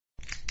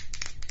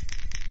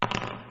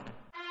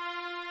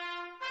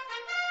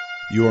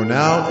You are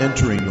now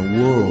entering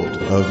the world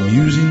of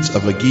Musings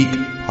of a Geek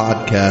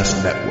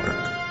podcast network.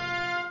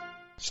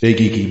 Stay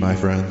geeky, my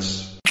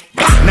friends.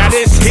 Now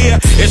this here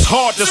is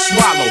hard to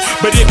swallow,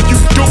 but if you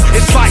do,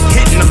 it's like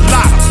hitting a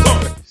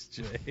lotto. Thanks,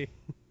 Jay.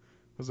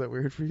 Was that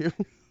weird for you?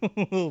 A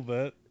little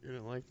bit. You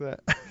didn't like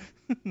that?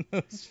 No,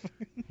 it's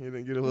fine. You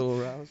didn't get a little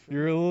aroused?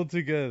 You're a little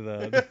too good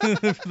at that.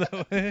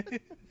 That way.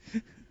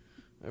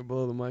 I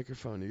blow the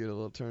microphone. You get a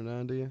little turned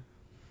on, do you?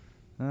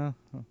 I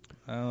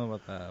don't know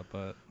about that,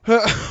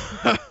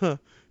 but...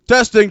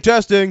 Testing.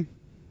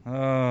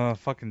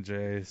 Fucking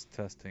Jay's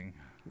testing.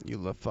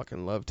 You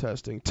fucking love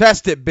testing.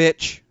 Test it,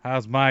 bitch.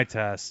 How's my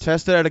test?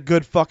 Test it at a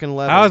good fucking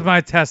level. How's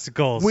my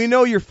testicles? We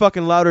know you're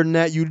fucking louder than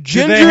that, you Do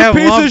ginger they have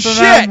piece lumps of in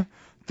shit. them?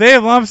 They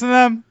have lumps in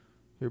them?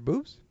 Your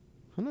boobs?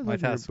 I'm not My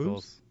looking at your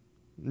testicles. boobs.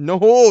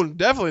 No,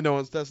 definitely no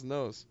one's testing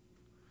those.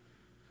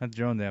 That's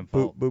your own damn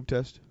fault. Boob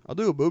test. I'll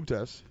do a boob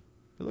test.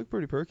 They look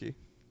pretty perky.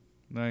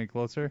 No, any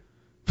closer?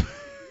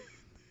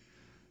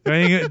 Do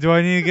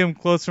I need to get him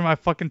closer to my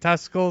fucking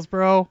testicles,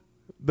 bro?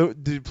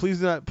 Please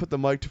do not put the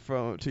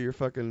microphone to your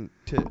fucking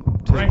tit.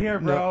 Right here,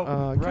 bro.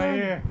 No, Right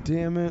here.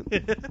 Damn it.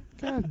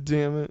 God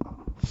damn it.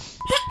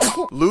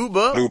 Lube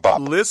up, Lube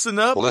up. listen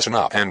up,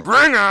 and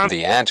bring on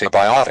the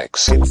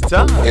antibiotics. It's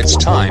time. It's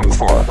time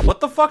for What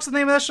the fuck's the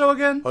name of that show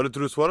again? How to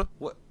do sweater?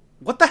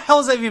 What the hell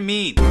does that even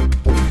mean?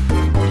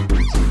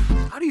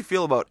 How do you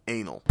feel about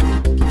anal?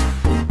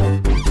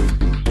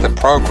 the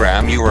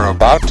program you are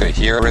about to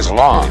hear is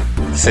long,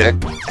 thick,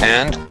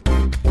 and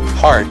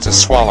hard to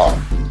swallow.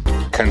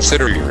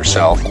 Consider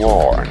yourself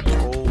warned.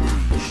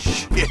 Holy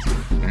shit.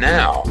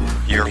 Now,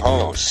 your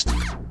host,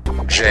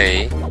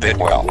 Jay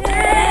Bidwell.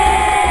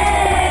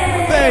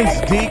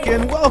 Thanks,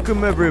 Deacon.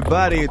 Welcome,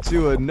 everybody,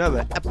 to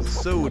another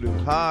episode of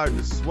Hard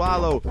to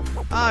Swallow.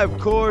 I, of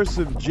course,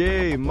 am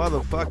Jay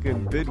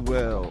motherfucking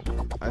Bidwell.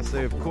 I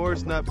say, of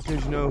course, not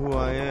because you know who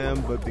I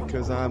am, but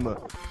because I'm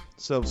a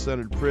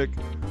self-centered prick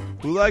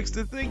who likes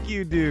to think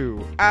you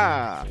do.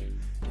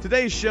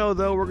 Today's show,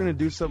 though, we're going to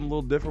do something a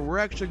little different. We're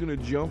actually going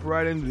to jump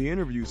right into the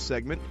interview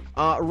segment.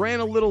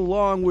 Ran a little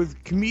long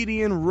with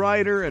comedian,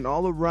 writer, and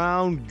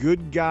all-around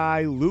good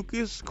guy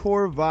Lucas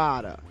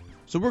CorVatta.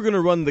 So we're going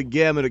to run the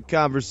gamut of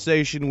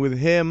conversation with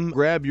him.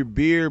 Grab your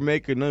beer,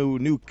 make a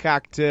new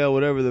cocktail,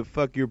 whatever the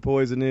fuck your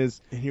poison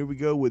is. And here we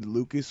go with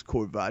Lucas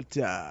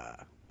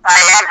CorVatta.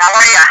 Hi, Ann. How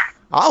are you?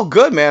 Oh,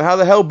 good, man. How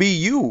the hell be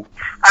you?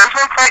 I'm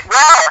doing quite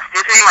well.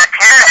 Visiting my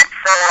parents,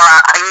 so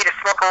I need to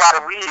smoke a lot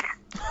of weed.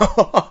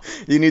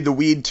 You need the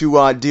weed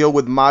to deal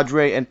with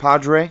Madre and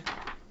Padre?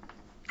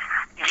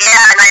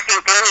 Yeah, and I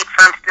think they need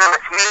some to do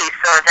with me,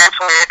 so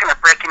eventually they're going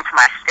to break into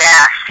my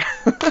stash.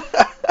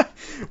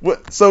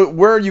 So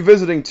where are you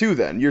visiting to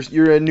then?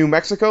 You're in New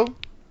Mexico?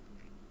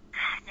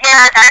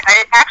 Yeah,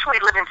 I actually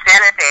live in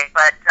Santa Fe,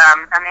 but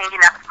I'm hanging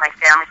out with my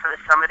family for the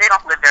summer. They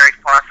don't live very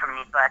far from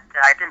me, but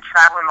I've been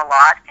traveling a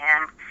lot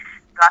and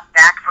got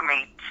back from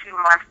a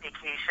 2-month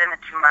vacation, a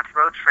 2-month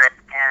road trip,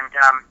 and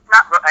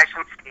I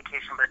shouldn't say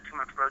vacation, but a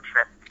 2-month road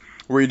trip.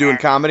 Were you doing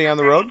comedy on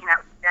the road? Hanging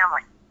out with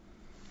family.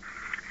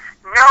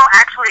 No,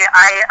 actually,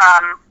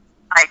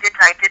 I did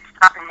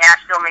stop in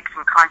Nashville, make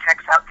some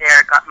contacts out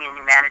there, got me a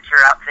new manager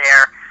out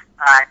there.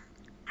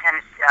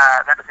 Tennessee,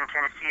 that was in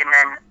Tennessee, and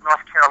then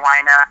North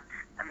Carolina.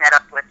 I met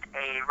up with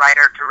a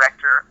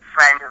writer-director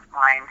friend of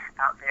mine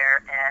out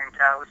there, and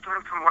was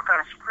doing some work on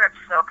a script.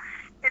 So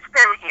it's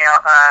been,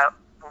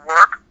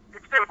 work.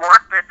 It's been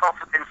work, but it's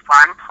also been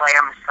fun. Play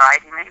on the side.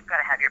 You've got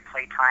to have your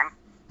playtime.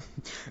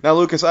 Now,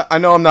 Lucas, I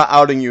know I'm not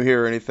outing you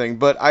here or anything,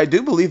 but I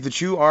do believe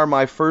that you are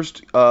my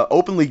first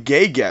openly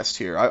gay guest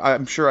here.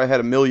 I'm sure I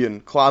had a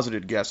million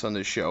closeted guests on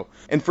this show.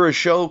 And for a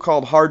show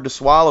called Hard to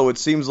Swallow, it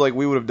seems like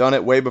we would have done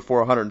it way before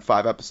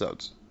 105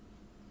 episodes.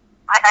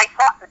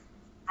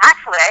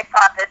 I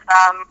thought that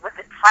with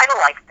a title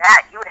like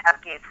that, you would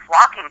have gays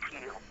flocking to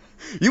you.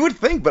 You would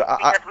think, but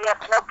because we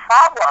have no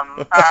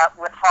problem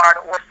with hard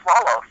or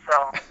swallow,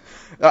 so...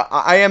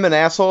 I am an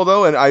asshole,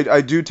 though, and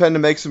I do tend to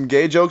make some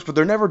gay jokes, but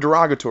they're never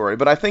derogatory.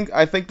 But I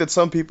think that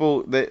some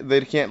people,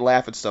 they can't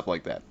laugh at stuff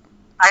like that.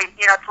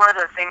 It's one of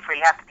those things where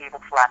you have to be able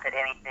to laugh at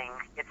anything.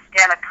 It's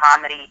stand-up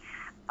comedy.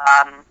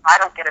 I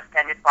don't get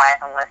offended by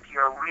it unless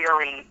you're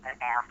really an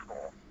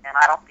asshole, and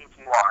I don't think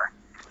you are.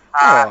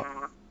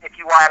 If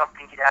you are, I don't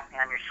think you'd have me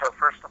on your show,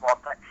 first of all.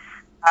 But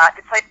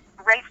it's like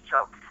race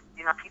jokes.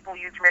 People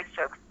use race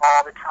jokes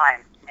all the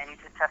time, and you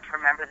just have to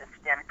remember that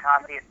stand-up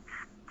comedy is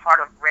part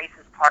of race,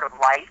 is part of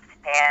life,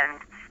 and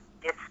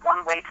it's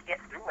one way to get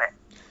through it.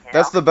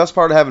 That's the best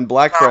part of having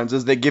black friends,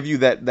 is they give you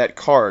that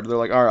card. They're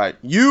like, all right,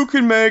 you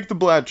can make the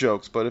black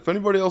jokes, but if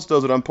anybody else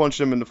does it, I'm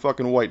punching them in the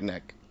fucking white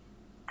neck.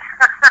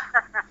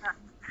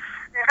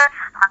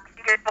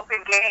 It's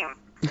open game.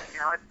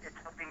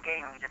 It's open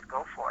game. You just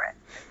go for it.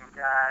 And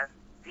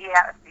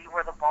see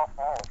where the ball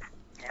falls.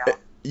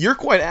 You're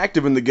quite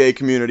active in the gay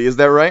community, is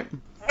that right?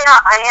 Yeah,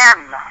 I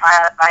am.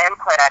 I am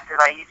quite active.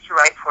 I used to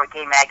write for a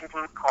gay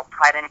magazine called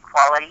Pride and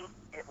Equality.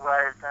 It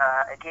was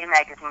a gay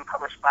magazine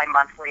published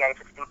bi-monthly. I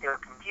just think they were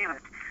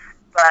confused.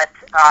 But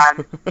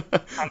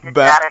I did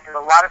that. I did a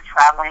lot of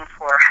traveling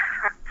for...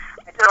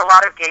 I did a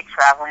lot of gay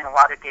traveling, a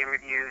lot of gay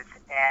reviews,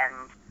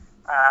 and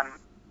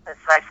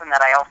aside from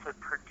that, I also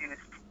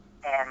produced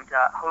and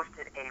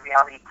hosted a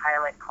reality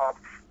pilot called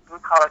Blue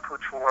Collar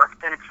Couture.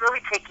 And it's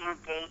really taking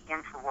gay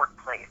into the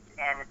workplace.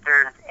 And if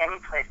there's any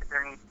place that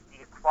there needs to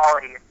be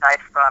equality aside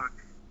from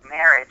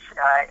marriage,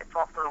 it's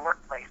also the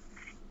workplace.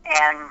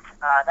 And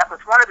that was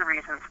one of the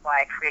reasons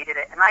why I created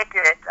it. And I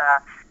did it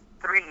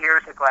 3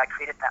 years ago. I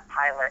created that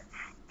pilot.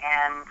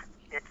 And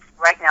it's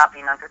right now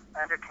being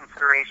under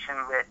consideration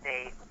with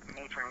a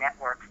major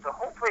network. So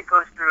hopefully it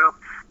goes through.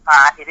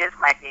 It is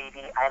my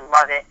baby. I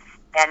love it.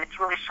 And it's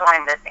really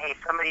showing that, hey,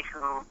 somebody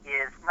who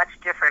is much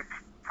different.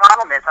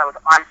 Problem is, I was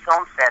on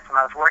film sets and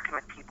I was working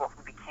with people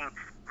who became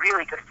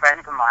really good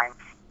friends of mine.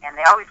 And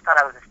they always thought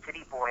I was a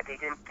city boy.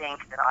 They didn't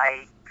think that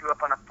I grew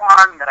up on a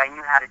farm, that I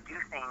knew how to do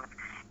things.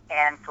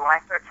 And so when I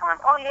started telling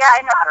them, oh, yeah,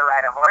 I know how to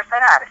ride a horse. I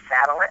know how to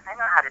saddle it. I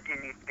know how to do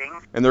these things.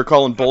 And they're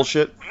calling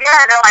bullshit?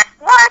 Yeah, they're like,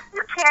 what?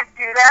 You can't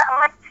do that.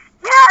 I'm like,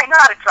 yeah, I know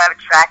how to drive a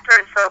tractor.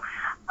 And so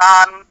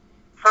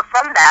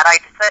from that, I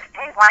decided,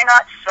 hey, why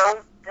not show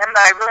them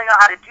that I really know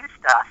how to do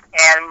stuff?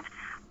 And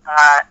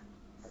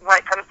when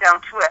it comes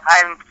down to it,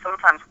 I'm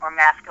sometimes more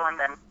masculine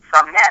than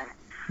some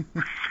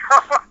men.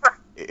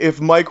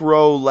 If Mike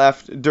Rowe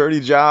left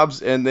Dirty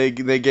Jobs and they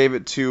gave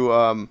it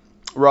to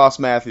Ross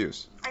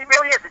Matthews. It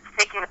really is. It's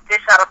taking a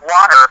fish out of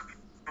water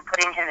and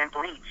putting him in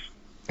bleach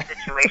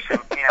situation,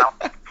 you know.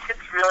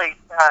 It's really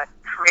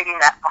creating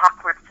that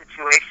awkward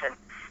situation.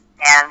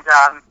 And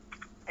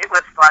it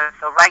was fun.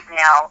 So right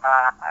now,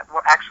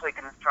 we're actually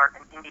going to start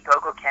an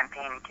Indiegogo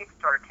campaign,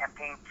 Kickstarter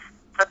campaign.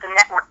 So if the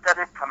network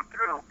doesn't come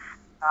through,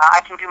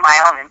 I can do my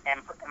own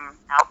and put them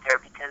out there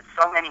because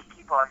so many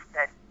people have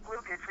said,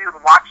 Lucas, we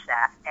would watch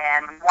that,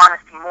 and we want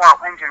to see more.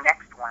 When's your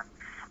next one?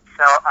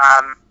 So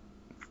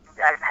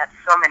I've had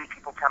so many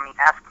people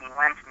ask me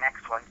when's the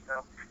next one.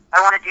 So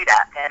I want to do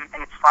that,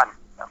 and it's fun.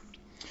 So.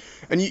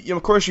 And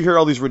of course you hear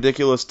all these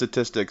ridiculous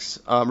statistics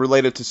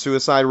related to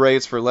suicide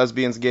rates for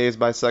lesbians, gays,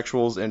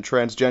 bisexuals, and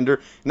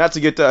transgender. Not to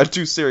get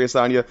too serious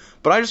on you,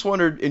 but I just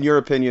wondered, in your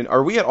opinion,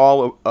 are we at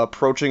all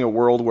approaching a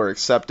world where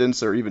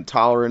acceptance or even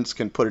tolerance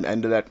can put an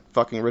end to that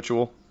fucking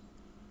ritual?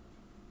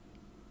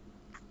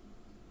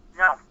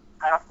 No,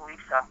 I don't believe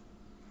so.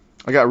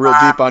 I got real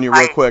deep on you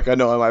real quick. I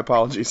know, my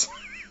apologies.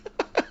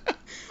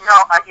 No,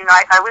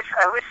 I wish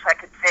I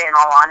could say, in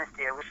all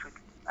honesty,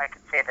 I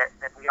could say that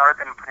we are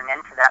going to put an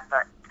end to that,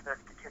 but the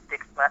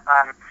statistics. But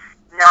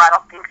no, I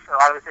don't think so.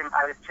 I was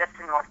just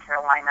in North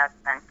Carolina,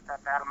 spent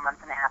about a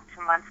month and a half,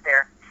 2 months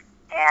there,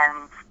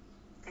 and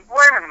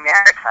we're in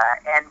America,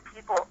 and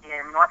people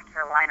in North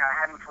Carolina are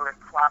having to live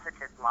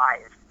closeted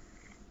lives,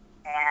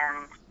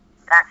 and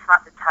that's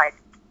not the type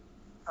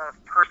of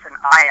person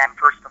I am.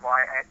 First of all,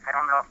 I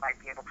don't know if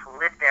I'd be able to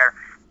live there.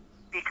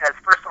 Because,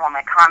 first of all,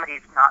 my comedy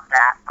is not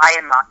that. I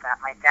am not that.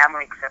 My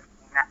family accepts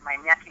me. My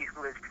nephew,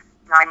 who is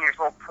 9 years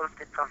old,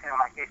 posted something on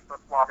my Facebook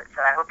wall that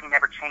said, I hope you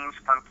never change,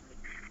 Funky.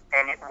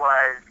 And it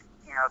was,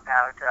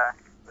 about,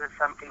 it was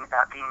something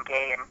about being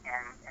gay and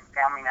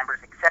family members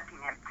accepting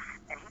him.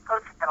 And he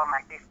posted that on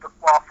my Facebook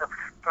wall. So,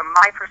 from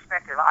my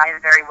perspective, I am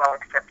very well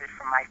accepted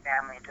from my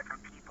family and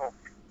different people,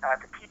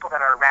 the people that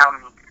are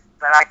around me.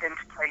 But I've been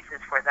to places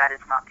where that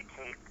is not the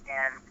case.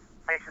 And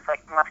places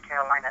like North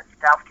Carolina,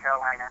 South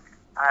Carolina,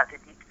 the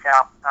Deep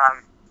South,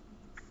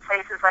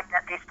 places like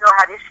that, they still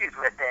had issues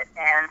with it.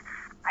 And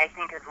I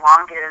think as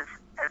long as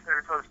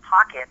there's those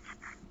pockets,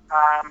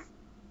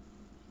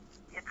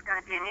 it's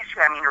going to be an issue.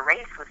 I mean,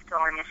 race was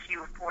still an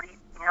issue 30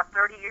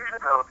 years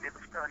ago. It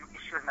was still an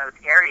issue in those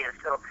areas.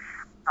 So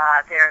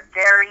they're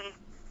very,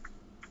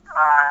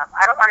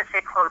 I don't want to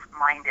say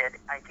closed-minded.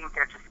 I think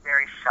they're just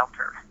very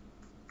sheltered.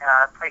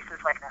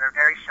 Places like that are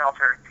very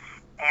sheltered.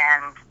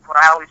 And what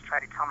I always try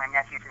to tell my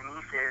nephews and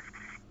nieces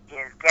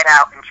is get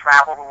out and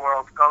travel the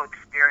world, go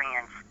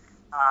experience,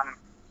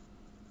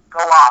 go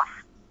off,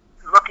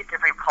 look at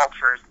different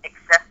cultures,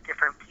 accept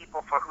different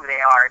people for who they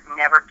are,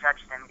 never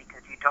judge them because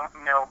you don't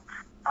know,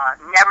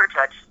 never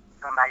judge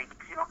somebody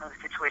because you don't know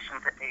the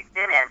situations that they've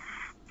been in,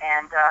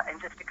 and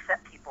just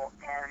accept people.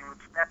 And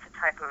that's the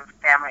type of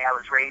family I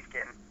was raised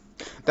in,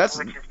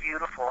 which is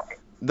beautiful.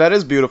 That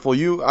is beautiful.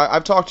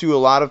 I've talked to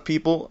a lot of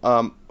people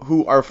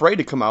who are afraid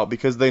to come out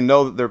because they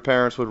know that their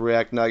parents would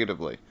react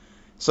negatively.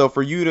 So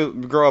for you to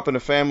grow up in a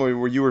family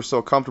where you were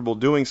so comfortable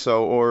doing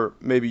so, or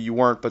maybe you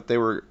weren't, but they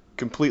were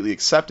completely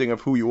accepting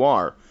of who you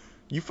are,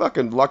 you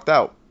fucking lucked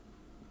out.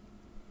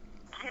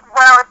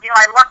 Well,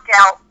 I lucked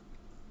out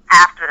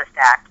after the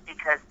fact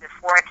because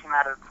before I came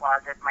out of the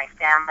closet, my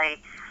family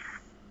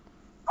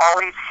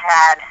always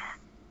had,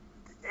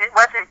 it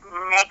wasn't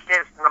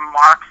negative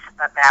remarks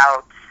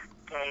about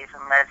gays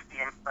and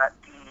lesbians, but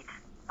the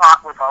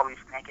thought was always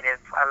negative.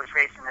 I was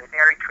raised in a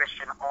very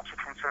Christian,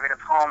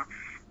 ultra-conservative home.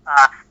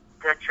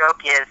 The joke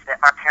is that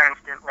our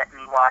parents didn't let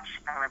me watch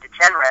Ellen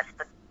DeGeneres,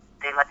 but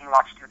they let me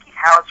watch Doogie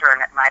Howser,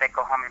 and at night I'd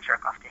go home and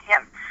jerk off to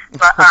him.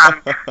 But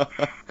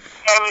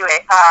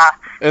anyway.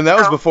 And that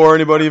was before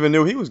anybody even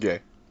knew he was gay.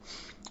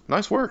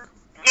 Nice work.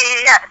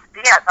 Yeah.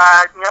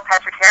 Neil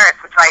Patrick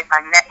Harris, which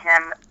I met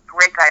him,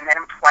 great guy. I met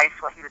him twice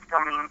while he was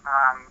filming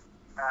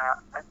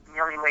A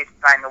Million Ways to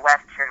Die in the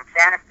West here in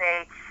Santa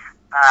Fe.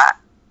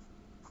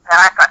 And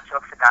I've got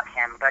jokes about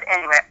him, but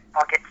anyway,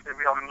 I'll get to the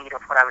real meat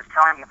of what I was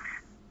telling you.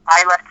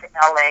 I left to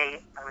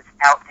L.A., I was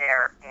out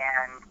there,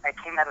 and I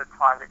came out of the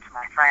closet to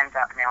my friends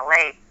out in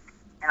L.A.,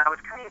 and I was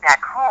coming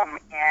back home,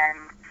 and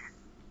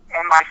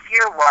my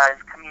fear was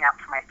coming out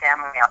to my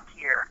family out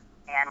here,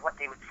 and what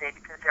they would say,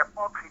 because they're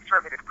all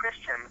conservative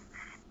Christians,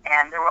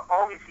 and there were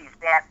always these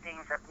bad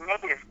things,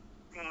 negative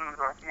things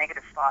or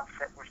negative thoughts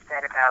that were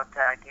said about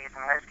gays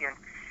and lesbians.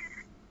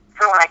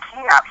 So when I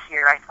came out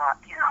here, I thought,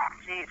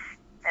 geez,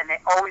 and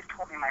they always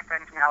told me, my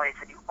friends in LA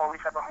said, you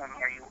always have a home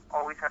here, you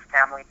always have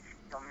family,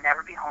 you'll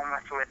never be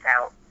homeless or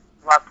without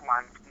loved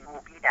ones, we will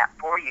be that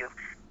for you.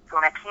 So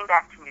when I came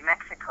back to New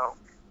Mexico,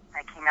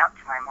 I came out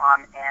to my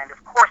mom, and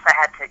of course I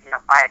had to,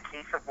 buy a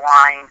case of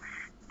wine,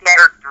 get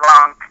her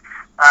drunk,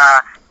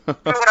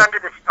 do it under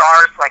the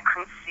stars so I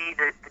couldn't see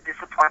the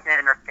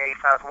disappointment in her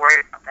face. I was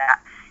worried about that.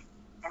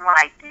 And when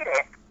I did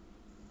it,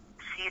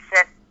 she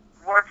said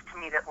words to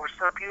me that were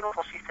so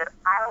beautiful. She said,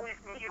 I always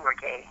knew you were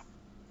gay.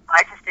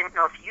 I just didn't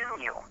know if you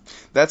knew.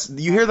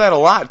 You hear that a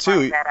lot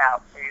too. Find that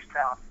out for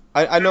yourself.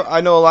 I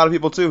know a lot of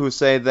people too who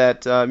say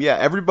that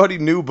everybody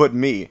knew but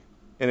me,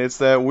 and it's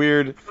that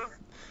weird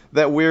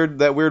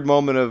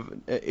moment of,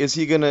 is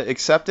he gonna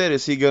accept it?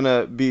 Is he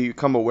gonna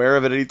become aware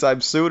of it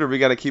anytime soon, or we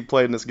got to keep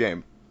playing this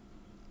game?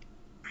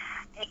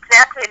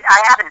 Exactly.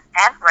 I have an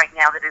aunt right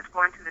now that is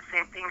going through the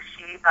same thing.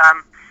 She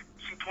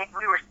came.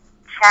 We were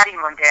chatting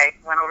one day.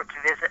 Went over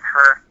to visit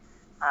her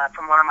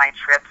from one of my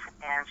trips,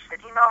 and she said,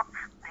 I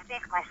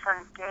think my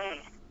son's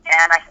gay.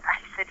 And I said, I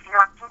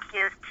think he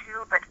is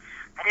too, but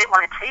I didn't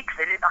want to take it.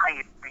 I didn't know how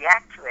you'd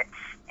react to it.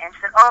 And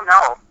she said, oh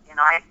no,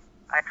 I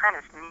kind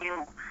of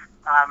knew,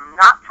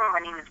 not from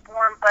when he was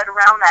born, but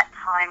around that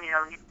time, he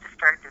just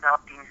started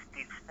developing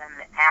these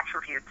feminine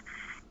attributes.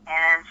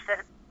 And she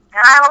said,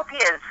 and I hope he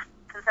is,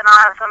 because then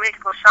I'll have somebody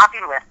to go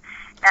shopping with.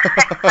 And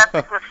I thought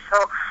it was so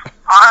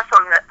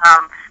awesome that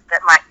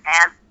my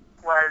aunt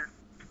was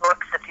so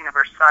accepting of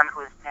her son,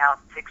 who is now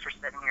 6 or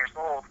 7 years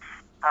old.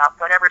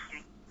 Whatever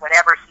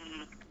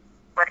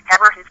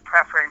his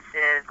preference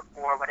is,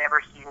 or whatever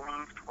he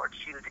leans towards,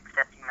 she was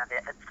accepting of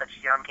it at such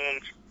a young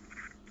age.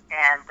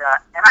 And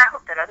I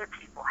hope that other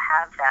people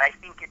have that. I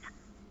think it's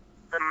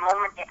the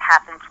moment it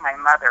happened to my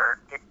mother,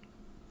 it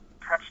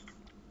touched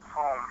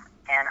home,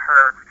 and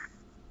her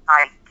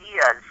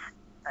ideas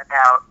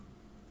about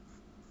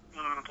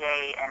being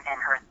gay and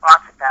her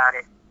thoughts about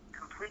it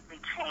completely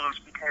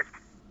changed, because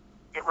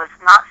it was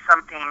not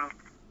something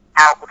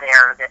out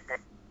there that it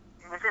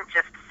wasn't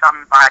just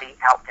somebody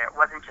out there. It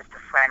wasn't just a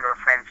friend or a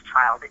friend's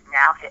child. It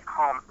now hit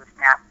home. It was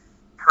now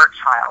her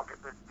child.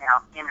 It was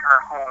now in her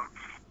home.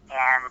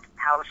 And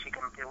how is she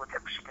going to deal with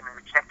it? Was she going to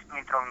reject me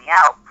and throw me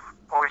out?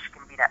 Or is she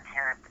going to be that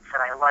parent that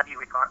said, I love you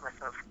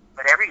regardless of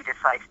whatever you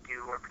decide to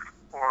do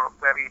or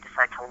whoever you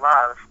decide to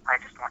love. I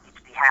just want you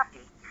to be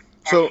happy.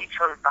 And so, she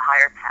chose the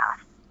higher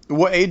path.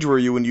 What age were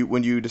you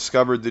when you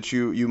discovered that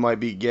you might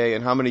be gay,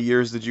 and how many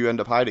years did you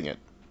end up hiding it?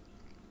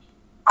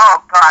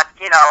 Oh, God,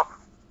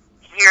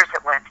 years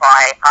that went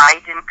by. I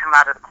didn't come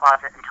out of the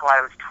closet until I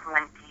was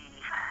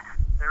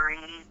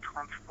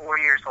 24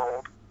 years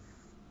old.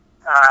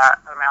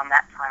 Around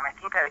that time, I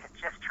think I had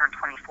just turned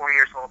 24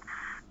 years old.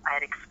 I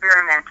had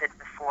experimented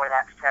before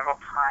that several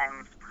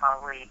times,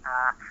 probably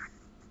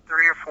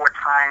 3 or 4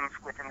 times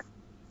within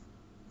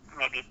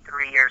maybe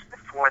 3 years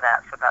before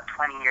that, so about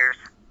 20 years,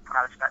 when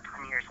I was about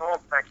 20 years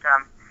old. But, it's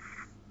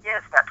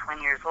about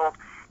 20 years old.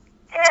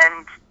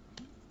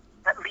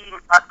 But leading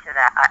up to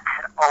that, I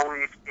had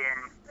always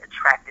been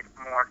attracted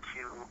more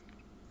to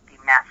the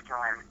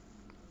masculinity.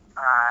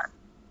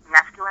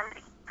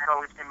 I'd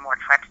always been more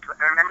attracted to it.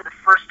 I remember the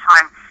first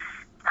time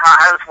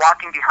I was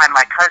walking behind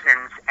my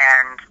cousins,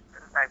 and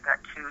I've got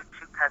two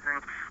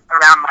cousins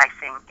around my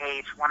same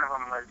age. One of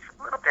them was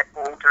a little bit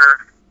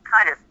older,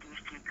 kind of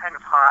beefy, kind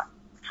of hot,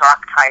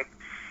 jock type.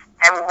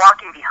 And we're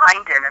walking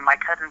behind him, and my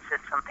cousin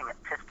said something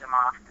that pissed him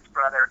off, his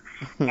brother,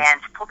 and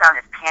he pulled down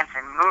his pants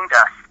and mooned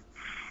us.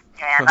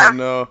 And every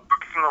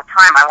single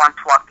time I wanted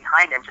to walk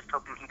behind him, just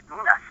hoping he'd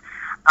moon us.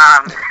 I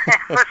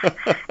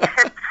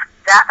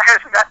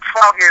was about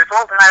 12 years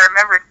old, and I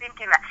remember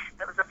thinking that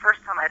was the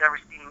first time I'd ever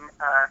seen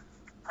a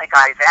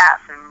guy's ass,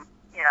 and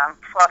I'm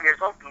 12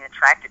 years old being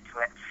attracted to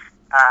it.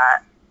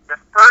 The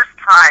first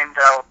time,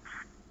 though,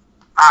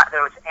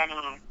 there was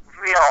any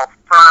real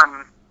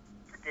firm,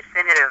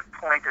 definitive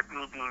point of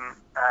me being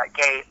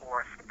gay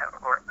or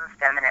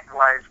effeminate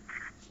was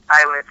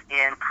I was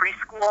in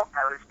preschool.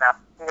 I was about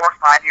 4 or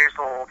 5 years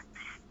old,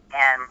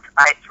 and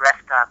I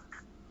dressed up.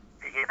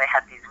 They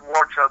had these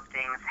wardrobe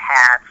things,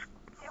 hats,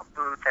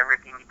 boots,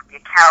 everything. You could be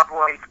a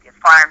cowboy, you could be a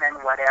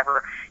fireman,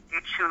 whatever.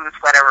 You choose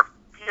whatever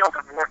field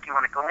of work you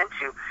want to go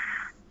into.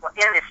 Well,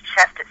 in this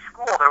chest at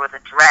school, there was a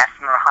dress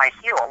and there were high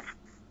heels.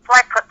 So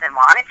I put them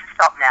on. It just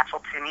felt natural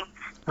to me.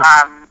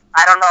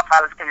 I don't know if I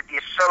was going to be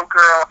a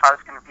showgirl, if I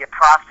was going to be a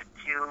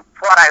prostitute,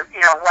 what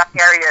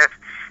area of...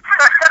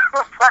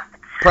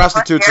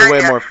 Prostitutes are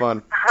way more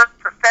fun.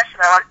 Profession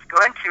I wanted to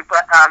go into,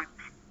 but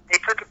they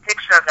took a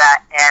picture of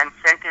that and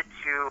sent it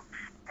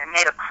and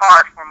made a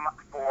card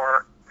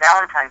for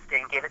Valentine's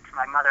Day and gave it to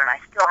my mother, and I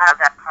still have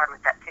that card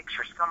with that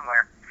picture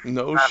somewhere.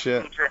 No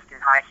shit. Me dressed in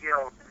high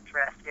heels and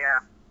dressed, yeah.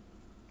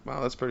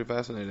 Wow, that's pretty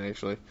fascinating,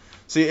 actually.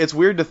 See, it's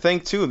weird to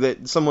think, too,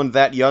 that someone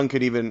that young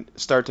could even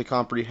start to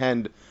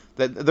comprehend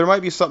that there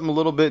might be something a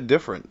little bit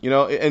different, you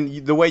know?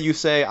 And the way you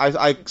say,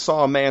 I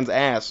saw a man's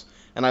ass,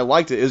 and I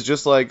liked it, is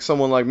just like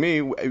someone like me,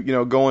 you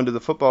know, going to the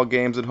football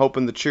games and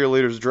hoping the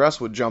cheerleader's dress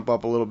would jump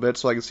up a little bit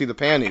so I could see the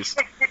panties.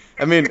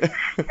 I mean...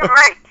 You're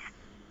right.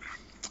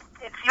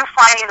 It's you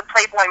finding the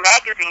Playboy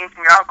magazines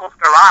in your uncle's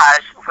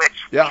garage, which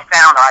we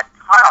found a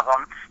ton of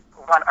them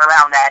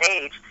around that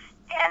age,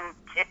 and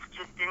it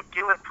just didn't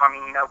do it for me.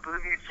 You know,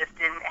 boobies just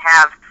didn't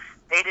have,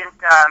 they didn't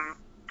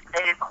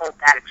hold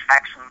that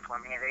attraction for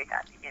me.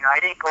 You know, I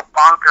didn't go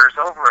bonkers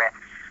over it,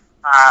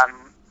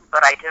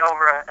 but I did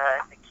over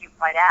a cute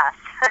white ass.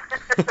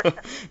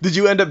 Did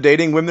you end up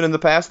dating women in the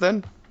past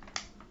then?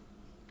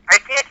 I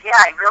did, yeah,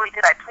 I really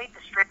did. I played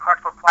the straight card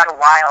for quite a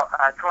while,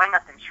 growing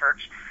up in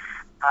church.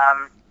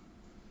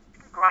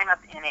 Growing up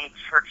in a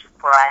church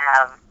where I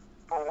have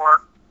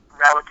 4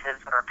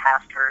 relatives that are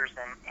pastors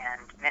and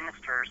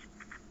ministers,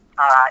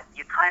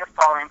 you kind of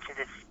fall into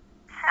this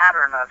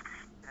pattern of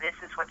this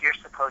is what you're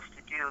supposed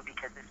to do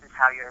because this is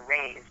how you're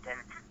raised. And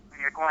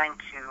when you're going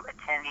to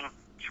attending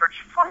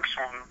church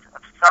functions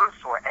of some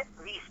sort, at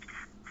least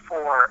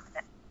 4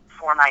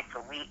 nights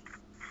a week,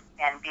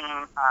 and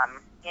being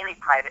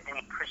in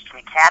a Christian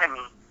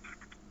academy,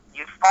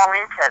 you fall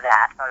into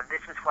that.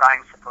 This is what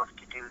I'm supposed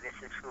to do.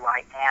 This is who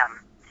I am.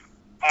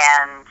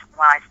 And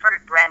when I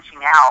started branching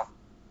out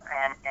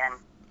and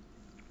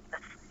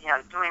you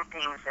know, doing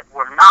things that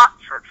were not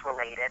church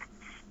related,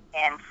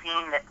 and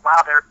seeing that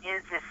wow, there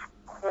is this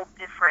whole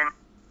different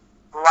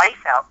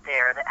life out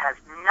there that has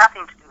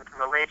nothing to do with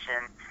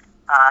religion,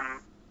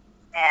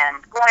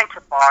 and going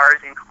to bars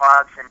and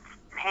clubs and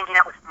hanging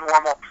out with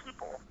normal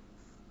people,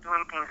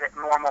 doing things that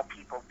normal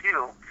people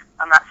do.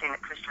 I'm not saying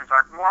that Christians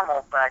aren't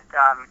normal, but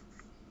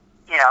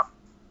you know,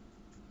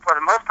 for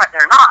the most part,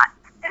 they're not.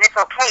 And it's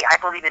okay. I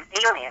believe in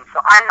aliens, so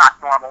I'm not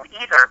normal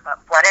either, but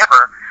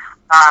whatever.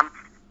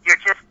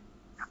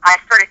 I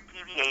started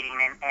deviating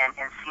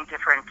and seeing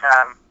different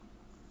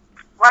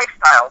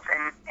lifestyles,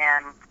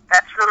 and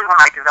that's really when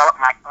I developed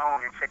my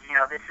own and said, you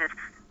know, this is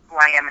who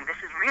I am, and this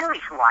is really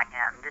who I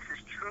am. This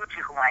is true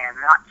to who I am,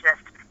 not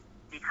just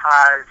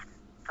because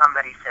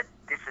somebody said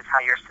this is how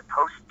you're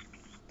supposed to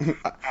be,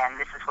 and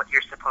this is what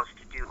you're supposed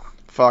to do.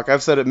 Fuck,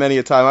 I've said it many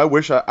a time. I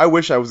wish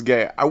I was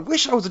gay. I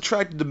wish I was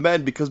attracted to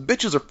men because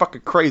bitches are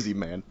fucking crazy,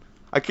 man.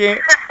 I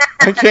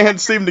can't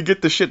seem to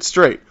get the shit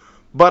straight.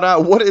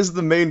 But what is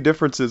the main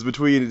differences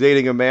between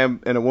dating a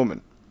man and a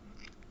woman?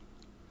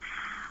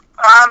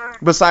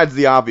 Besides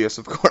the obvious,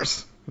 of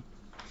course.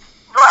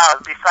 Well,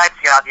 besides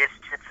the obvious,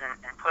 tits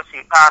and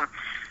pussy.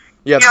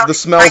 Yeah, you know, the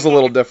smell's a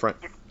little different.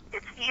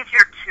 It's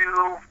easier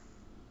to,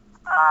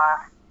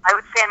 I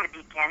would say in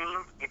the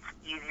beginning, it's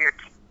easier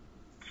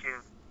to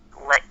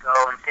let go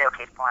and say,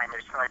 okay, fine,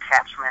 there's no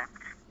attachment,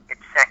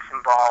 it's sex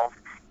involved,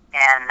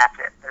 and that's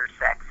it, there's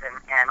sex.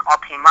 And I'll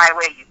pay my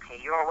way, you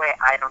pay your way.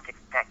 I don't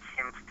expect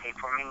him to pay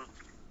for me.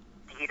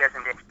 He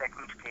doesn't expect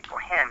me to pay for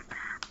him.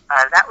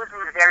 That was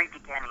in the very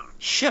beginning.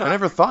 Shit, I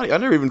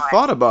never even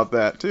thought about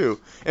that, too.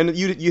 And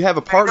you have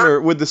a partner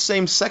with the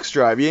same sex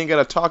drive. You ain't got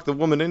to talk the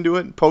woman into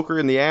it and poke her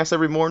in the ass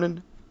every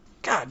morning?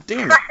 God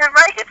damn it.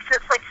 Right, it's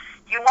just like,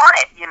 you want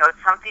it, you know,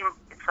 it's something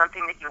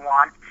that you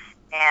want,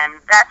 and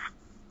that's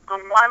the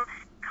one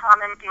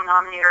common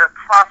denominator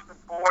across the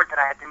board that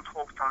I have been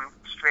told from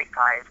straight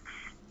guys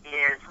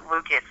is,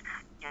 Lucas,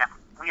 you know,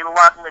 we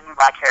love living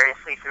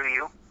vicariously through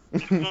you. We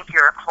think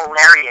you're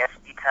hilarious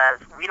because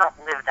we don't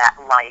live that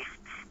life,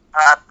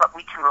 but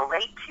we can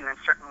relate to you in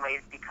certain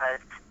ways because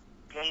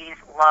gays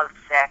love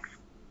sex.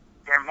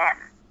 They're men,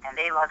 and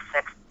they love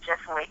sex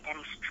just the way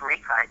any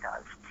straight guy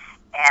does.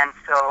 And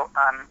so,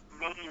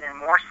 maybe even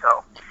more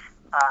so.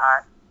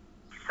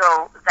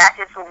 So that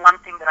is the one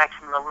thing that I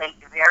can relate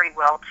very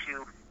well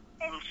to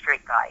any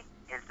straight guy,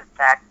 is the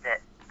fact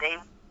that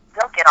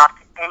they'll get off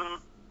to any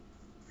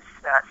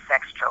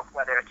sex joke,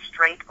 whether it's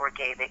straight or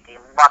gay. They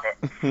love it.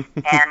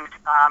 And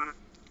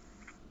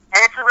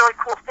it's a really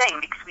cool thing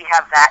because we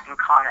have that in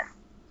common.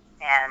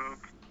 And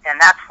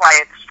that's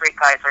why straight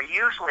guys are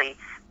usually,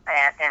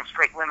 and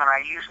straight women are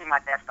usually my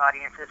best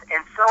audiences,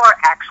 and so are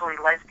actually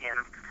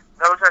lesbians.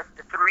 Those are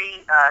the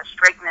 3,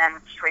 straight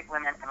men, straight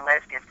women, and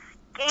lesbians.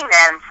 Gay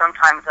men,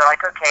 sometimes they're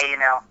like, okay, you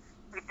know,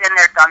 we've been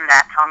there, done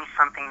that, tell me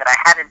something that I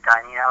haven't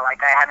done, you know, like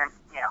I haven't,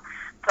 you know.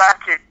 So I have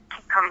to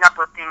keep coming up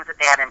with things that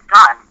they haven't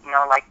done, you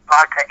know, like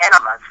vodka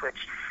enemas,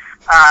 which...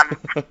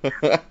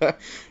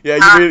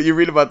 yeah, you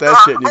read about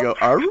that shit and you go,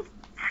 are you?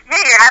 Yeah,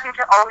 you're having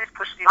to always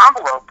push the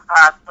envelope,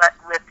 but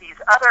with these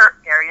other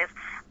areas,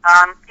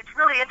 it's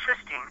really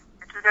interesting.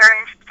 It's a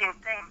very interesting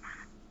thing.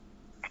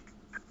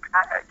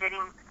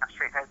 Dating, not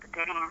straight guys, but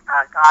dating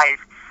guys,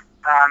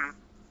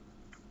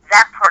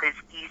 that part is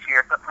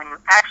easier, but when you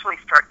actually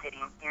start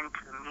getting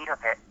into the meat of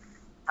it,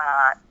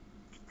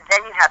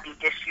 then you have the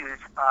issues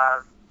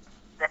of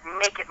that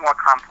make it more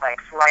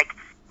complex, like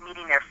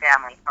meeting their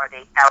family. Are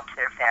they out to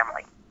their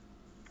family?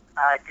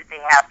 Did they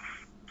have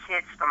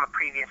kids from a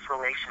previous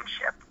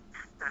relationship?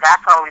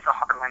 That's always a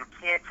hard one.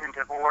 Kids and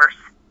divorce,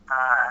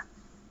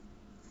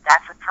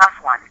 that's a tough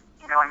one.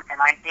 You know, and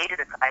I dated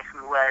a guy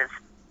who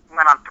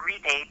went on 3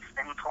 dates,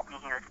 and he told me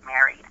he was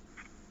married.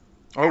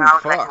 Oh, and I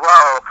was fuck. like,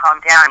 whoa, calm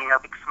down, you know,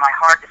 because my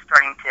heart is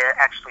starting to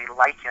actually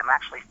like you. I'm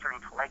actually starting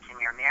to like you,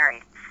 and you're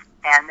married.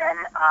 And then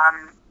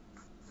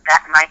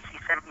that night he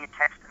sent me a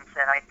text and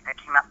said, I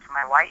came up to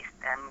my wife,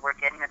 and we're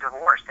getting a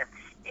divorce. And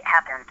it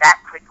happened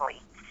that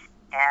quickly.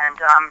 And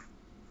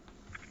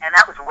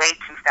that was way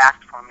too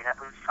fast for me. That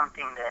was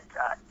something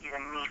that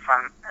even me,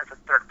 as a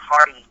third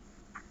party,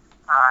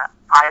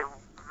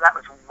 that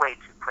was way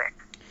too quick.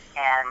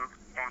 And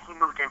he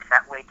moved into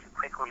that way too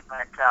quickly.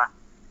 But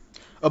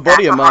a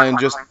buddy of mine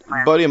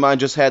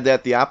just had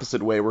that the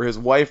opposite way, where his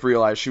wife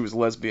realized she was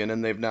lesbian,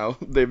 and they've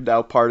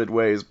now parted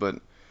ways. But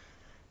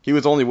he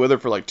was only with her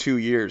for like 2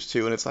 years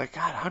too, and it's like,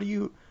 God, how do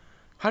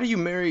you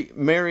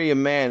marry a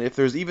man if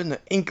there's even the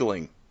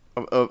inkling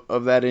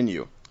of that in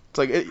you? It's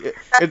like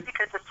that's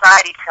because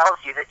society tells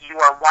you that you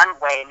are one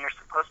way and you're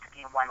supposed to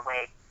be one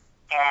way,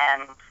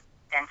 and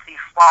so you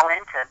fall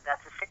into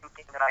that's the same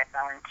thing that I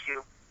fell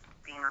into,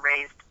 being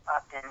raised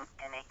up in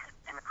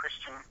a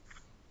Christian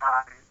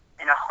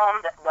in a home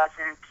that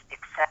wasn't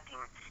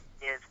accepting.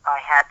 Is I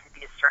had to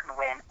be a certain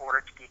way in order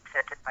to be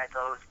accepted by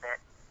those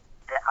that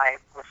I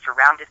was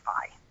surrounded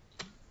by,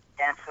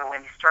 and so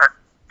when you start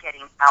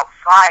getting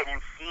outside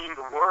and seeing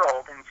the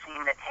world and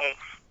seeing that, hey,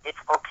 it's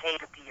okay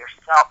to be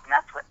yourself, and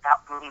that's what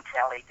moving to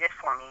LA did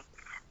for me.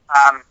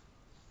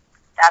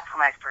 That's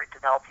when I started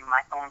developing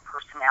my own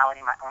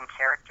personality, my own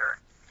character.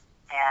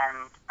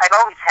 And I've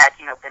always had,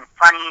 been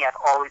funny. I've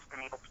always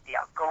been able to be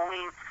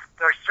outgoing.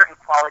 There are certain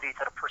qualities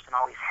that a person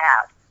always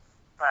has.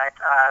 But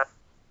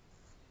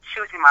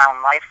choosing my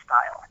own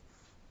lifestyle.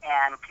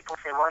 And people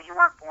say, well, you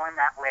weren't born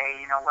that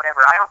way,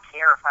 whatever. I don't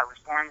care if I was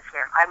born this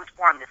way. I was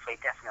born this way,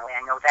 definitely.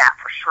 I know that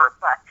for sure.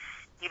 But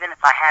even if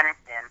I hadn't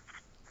been,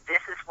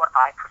 this is what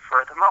I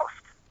prefer the most.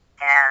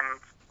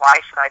 And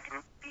why should I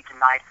be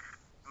denied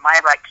my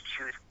right to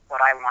choose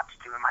what I want to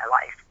do in my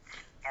life?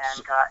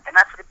 And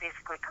that's what it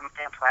basically comes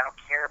down to. I don't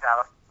care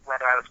about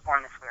whether I was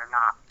born this way or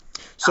not.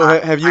 So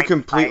have you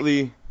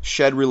completely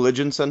shed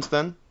religion since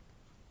then?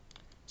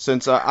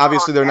 Since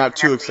obviously they're not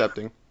too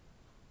accepting.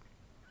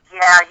 Yeah,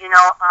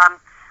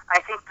 I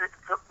think that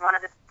one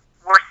of the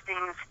worst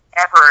things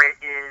ever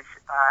is,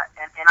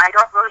 and I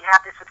don't really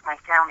have this with my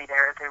family.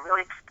 They're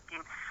really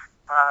accepting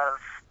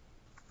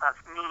of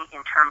me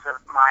in terms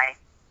of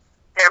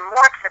they're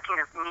more accepting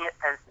of me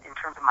in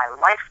terms of my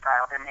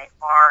lifestyle than they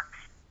are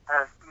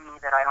of me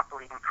that I don't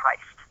believe in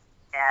Christ.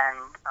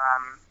 And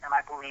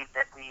I believe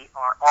that we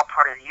are all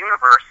part of the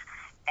universe,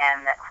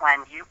 and that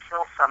when you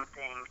kill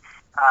something,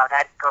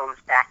 that goes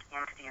back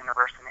into the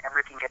universe and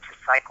everything gets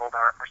recycled.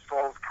 Our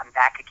souls come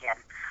back again.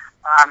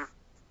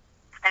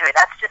 Anyway,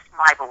 that's just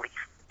my belief.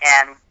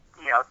 And,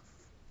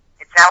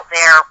 it's out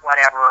there,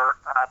 whatever.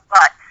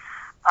 But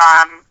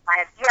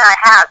I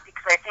have,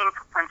 because I think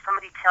when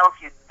somebody tells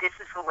you this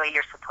is the way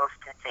you're supposed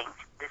to think,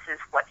 this is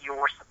what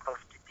you're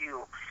supposed to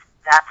do,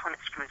 that's when it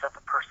screws up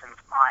a person's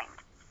mind.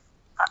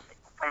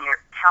 When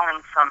you're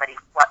telling somebody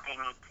what they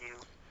need to,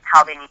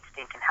 how they need to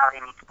think and how they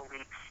need to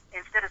believe,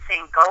 instead of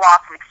saying go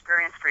off and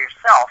experience for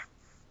yourself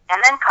and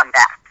then come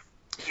back.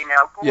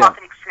 Go off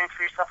and experience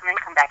for yourself and then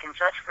come back and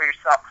judge for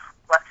yourself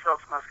what feels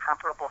most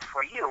comfortable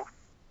for you.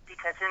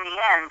 Because in the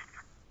end,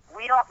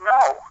 we don't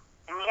know.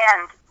 In the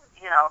end,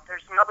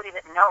 there's nobody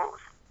that knows.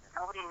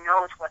 Nobody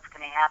knows what's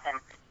going to happen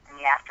in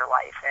the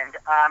afterlife. And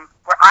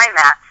where I'm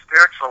at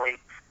spiritually,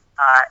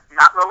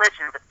 not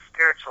religion, but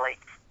spiritually,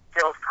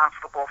 feels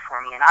comfortable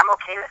for me, and I'm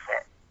okay with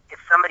it. If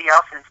somebody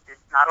else is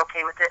not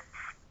okay with it,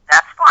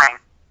 that's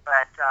fine.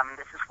 But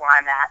this is where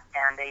I'm at,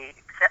 and they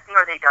accept me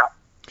or they don't.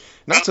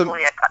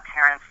 Thankfully, I've got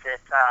parents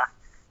that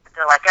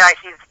they're like,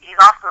 he's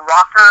off the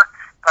rocker,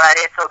 but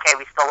it's okay.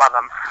 We still love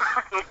him.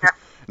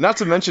 Not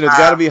to mention, it's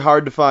got to be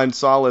hard to find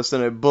solace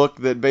in a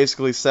book that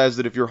basically says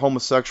that if you're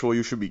homosexual,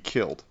 you should be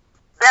killed.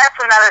 That's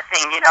another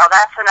thing,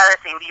 that's another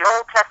thing. The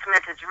Old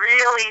Testament is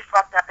really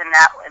fucked up in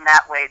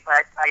that way,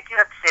 but I do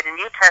have to say the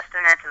New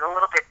Testament is a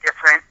little bit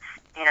different.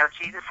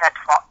 Jesus had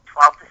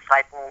 12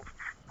 disciples.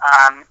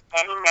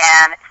 Any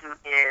man who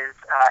is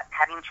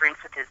having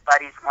drinks with his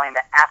buddies, knowing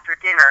that after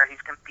dinner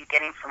he's going to be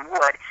getting some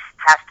wood,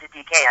 has to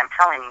be gay, I'm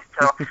telling you.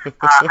 So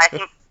I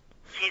think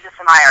Jesus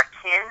and I are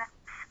kin,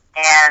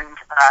 and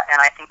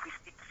I think we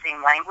speak the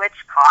same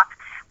language, cock,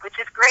 which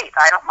is great.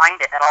 I don't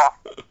mind it at all.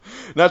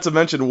 Not to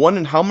mention, one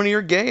in how many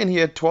are gay, and he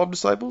had 12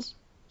 disciples?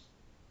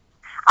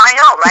 I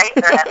know, right?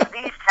 There at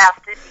least has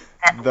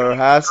to be. There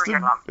has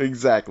to.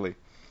 Exactly.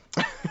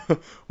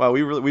 Wow,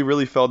 we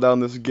really fell down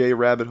this gay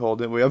rabbit hole,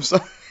 didn't we? I'm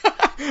sorry.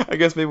 I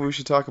guess maybe we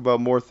should talk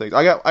about more things.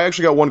 I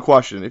actually got one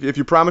question. If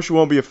you promise you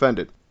won't be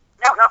offended.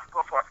 No,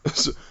 go for it.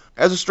 So,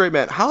 as a straight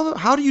man,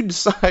 how do you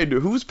decide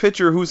who's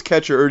pitcher, who's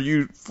catcher, or do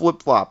you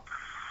flip flop?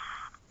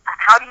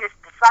 How do you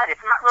decide?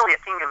 It's not really a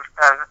thing of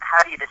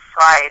how do you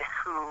decide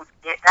who.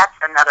 That's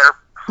another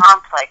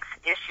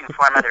issue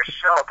for another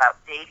show about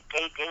gay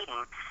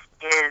dating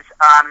is,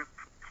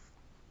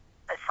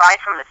 aside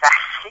from the fact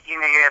that,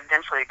 you're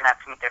eventually going to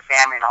have to meet their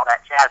family and all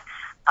that jazz,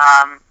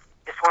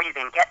 before you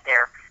even get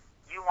there,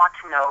 you want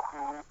to know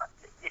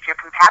if you're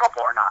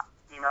compatible or not.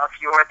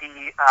 If you're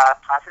the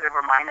positive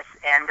or minus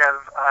end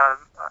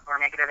or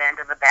negative end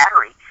of the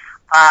battery.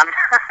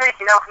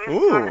 Who's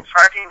doing the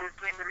charging, who's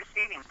doing the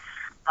receiving.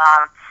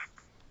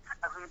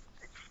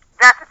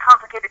 That's a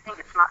complicated thing.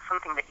 It's not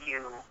something that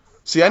you...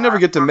 See, I never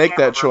get to make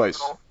that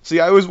choice. See,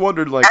 I always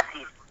wondered, like...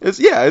 That's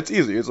easy. It's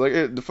easy. It's like,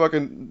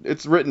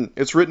 it's written.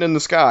 It's written in the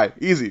sky.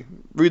 Easy.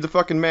 Read the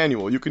fucking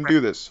manual. You can do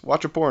this.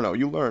 Watch a porno.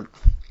 You learn.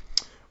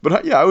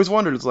 But yeah, I always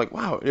wondered. It's like,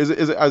 wow, is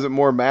it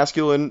more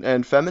masculine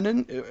and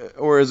feminine,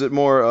 or is it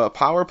more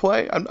power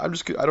play? I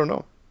don't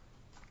know.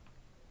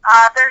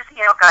 There's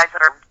guys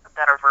that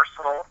are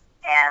versatile,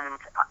 and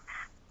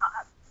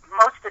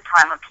most of the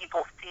time when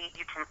people see,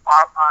 you can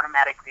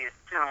automatically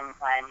assume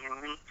when you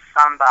meet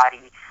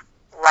somebody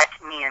like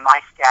me in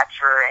my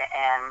stature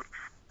and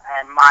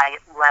my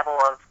level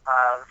of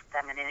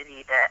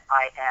femininity that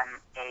I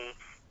am a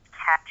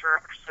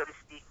catcher, so to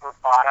speak, or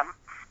bottom.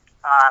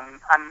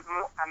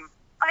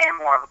 I am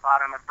more of a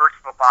bottom, a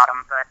versatile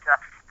bottom, but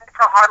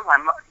it's a hard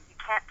one. You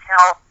can't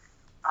tell.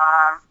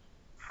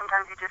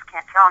 Sometimes you just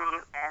can't tell,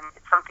 and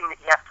it's something that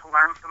you have to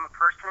learn from a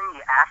person.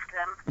 You ask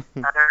them.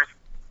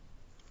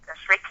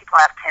 Straight people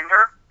have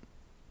Tinder.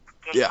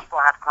 Gay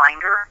people have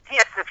Grindr.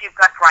 Yes, if you've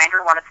got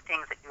Grindr, one of the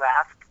things that you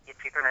ask if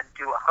you're going to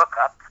do a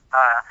hookup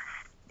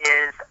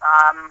is,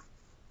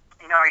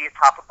 are you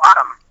top or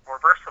bottom or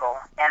versatile?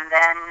 And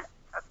then,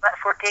 but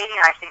for dating,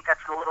 I think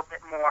that's a little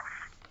bit more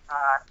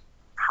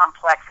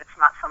complex. It's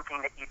not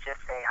something that you just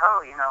say,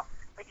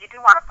 but you do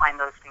want to find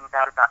those things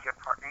out about your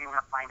partner. You want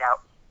to find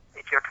out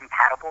if you're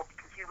compatible,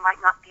 because you might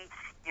be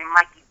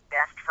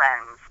best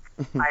friends.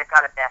 I've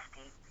got a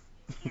bestie.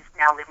 He's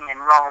now living in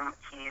Rome.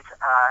 He's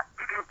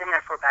been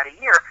there for about a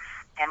year,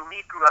 and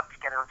we grew up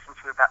together since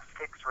we were about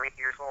 6 or 8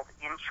 years old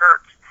in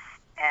church,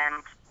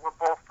 and we're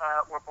both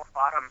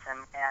bottoms,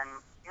 and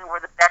we're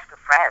the best of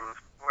friends.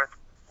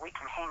 We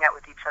can hang out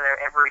with each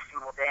other every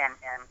single day,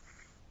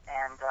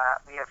 and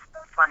we have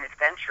fun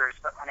adventures.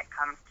 But when it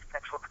comes to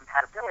sexual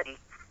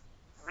compatibility,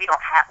 we're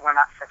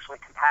not sexually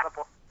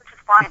compatible, which is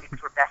fine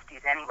because we're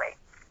besties anyway.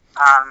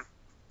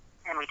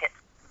 And we get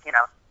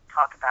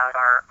talk about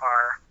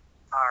our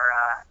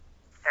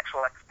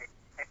sexual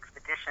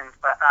expeditions,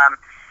 but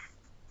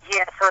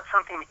so it's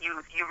something that you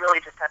really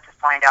just have to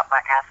find out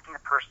by asking a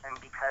person,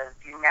 because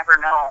you never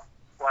know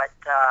what,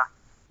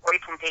 or you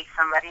can date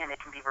somebody and they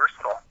can be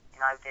versatile.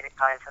 I've dated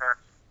guys that are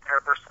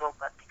versatile,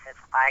 but because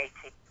I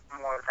take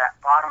more of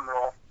that bottom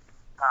role,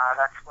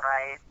 that's where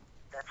I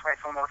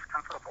feel most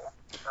comfortable.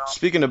 So.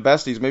 Speaking of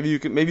besties, maybe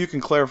you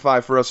can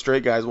clarify for us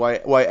straight guys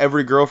why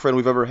every girlfriend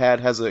we've ever had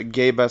has a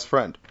gay best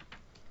friend.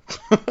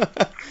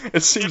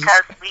 It seems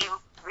because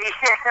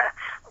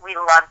we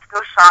love to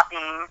go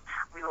shopping.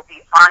 We will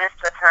be honest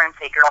with her and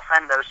say,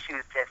 "Girlfriend, those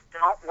shoes just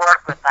don't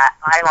work with that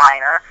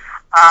eyeliner."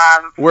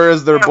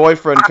 Whereas their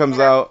boyfriend comes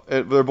out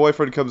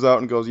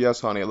and goes, "Yes,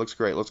 honey, it looks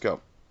great. Let's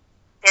go."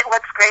 It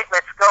looks great.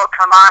 Let's go.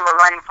 Come on, we're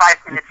running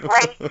 5 minutes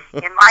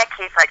late. In my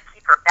case, I'd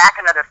keep her back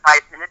another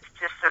 5 minutes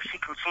just so she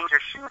can change her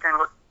shoes and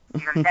look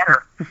even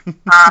better.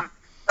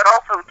 But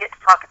also, we get to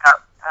talk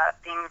about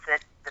things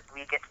that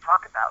we get to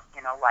talk about.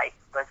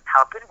 Like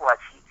how good was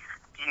he?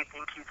 Do you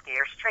think he's gay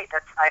or straight?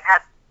 I've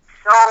had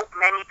so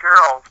many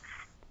girls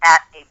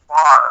at a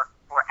bar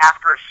or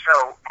after a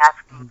show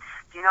asking,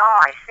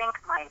 I think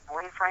my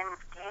boyfriend's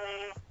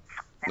gay,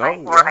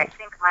 I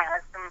think my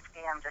husband's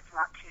gay. I'm just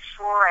not too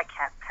sure. I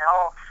can't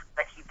tell,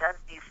 but he does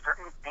these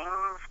certain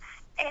things,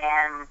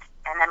 and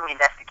then we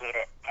investigate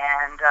it,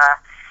 and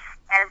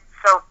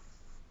so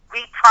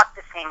we talk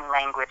the same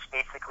language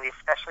basically,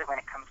 especially when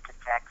it comes to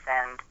sex,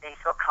 and they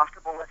feel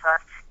comfortable with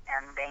us,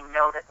 and they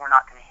know that we're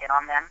not going to hit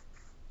on them.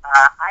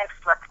 I've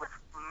slept with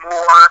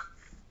more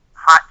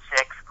hot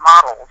chicks,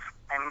 models,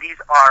 and these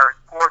are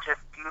gorgeous,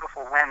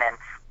 beautiful women.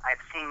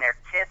 I've seen their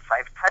tits.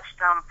 I've touched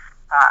them.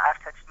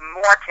 I've touched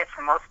more tits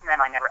than most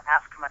men. I never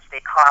ask how much they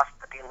cost,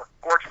 but they look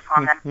gorgeous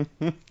on them.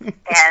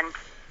 And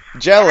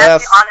jealous. And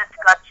that's the honest to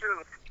God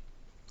truth.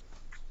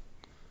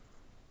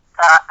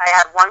 I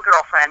had one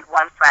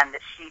friend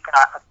that she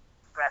got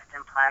breast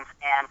implants,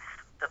 and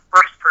the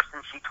first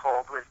person she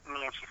told was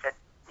me, and she said,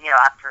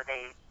 after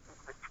the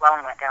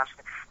swelling went down, she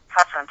said,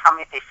 touch them, tell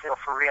me if they feel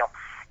for real,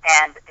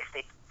 and if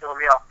they feel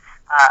real.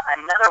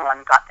 Another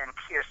one got them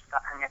pierced,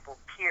 got her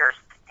nipples pierced,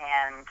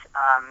 and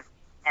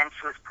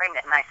she was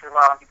pregnant, and I said,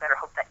 well, you better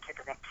hope that kid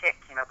doesn't kick,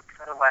 because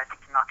otherwise you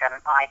can knock out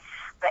an eye.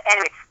 But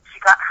anyway, she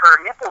got her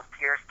nipples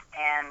pierced,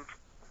 and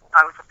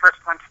I was the first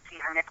one to see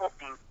her nipples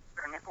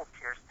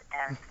pierced,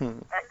 and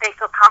they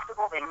feel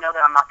comfortable. They know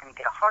that I'm not going to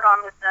get a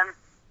hard-on with them.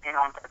 They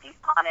know I'm going to be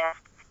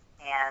honest,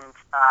 and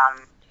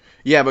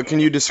yeah, but can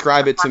you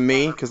describe it to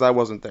me? Because I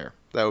wasn't there.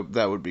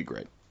 That would be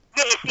great.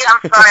 Yeah, you see, I'm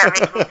sorry, I'm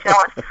making you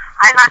jealous.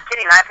 I'm not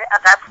kidding.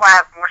 That's why I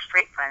have more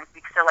straight friends,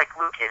 because they're like,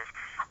 Lucas,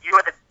 you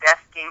are the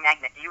best gay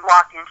magnet. You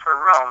walk into a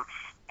room,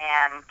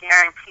 and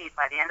guaranteed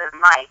by the end of the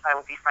night I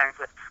will be friends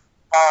with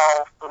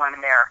all the women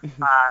there,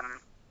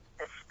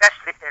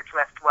 especially if they're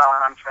dressed well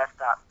and I'm dressed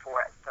up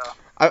for it. So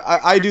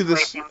I do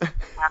this.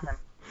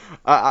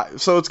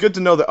 So it's good to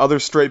know that other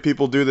straight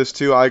people do this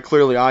too. I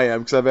am,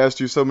 because I've asked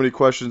you so many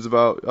questions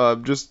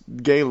about just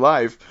gay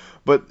life.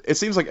 But it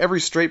seems like every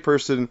straight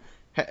person,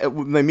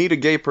 when they meet a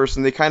gay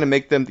person, they kind of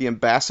make them the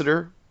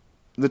ambassador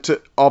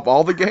of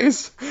all the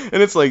gays.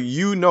 And it's like,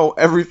 you know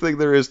everything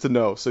there is to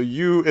know, so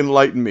you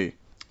enlighten me.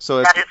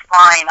 So that is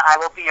fine. I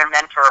will be your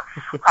mentor.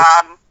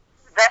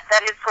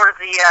 That is sort of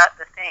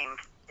the thing,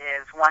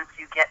 is once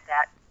you get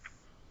that,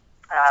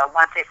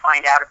 once they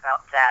find out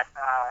about that,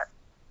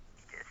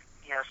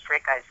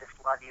 straight guys just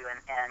love you,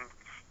 and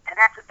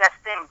that's the best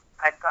thing.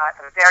 I've got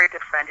a very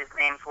good friend. His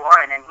name's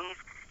Lauren, and he's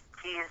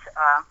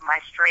my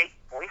straight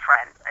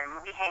boyfriend,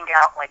 and we hang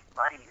out like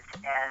buddies,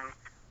 and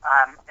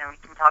we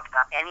can talk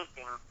about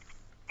anything.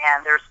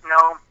 And there's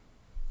no,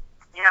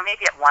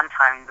 maybe at one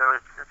time there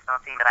was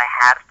something that I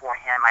had for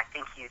him. I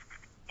think he's,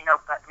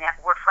 but man,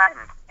 we're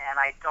friends, and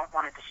I don't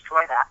want to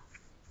destroy that.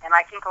 And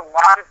I think a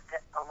lot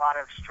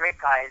of straight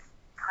guys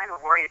kind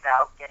of worry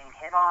about getting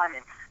hit on,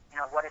 and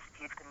what if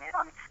he's going to hit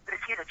on me? But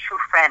if he's a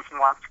true friend, he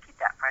wants to keep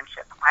that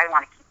friendship. I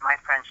want to keep my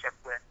friendship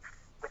with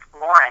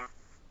Lauren,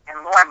 and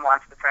Lauren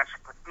wants the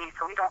friendship with me,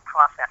 so we don't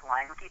cross that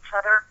line with each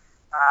other.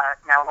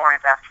 Now,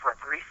 Lauren's asked for a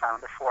threesome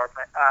before,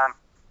 but,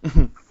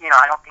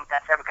 I don't think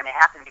that's ever going to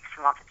happen because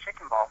he wants a chick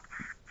involved.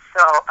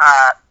 So,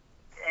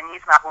 and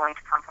he's not willing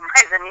to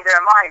compromise, and neither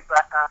am I,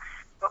 but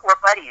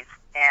we're buddies,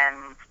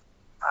 and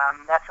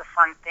that's a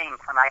fun thing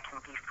when I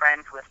can be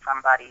friends with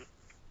somebody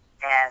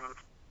and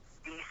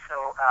be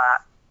so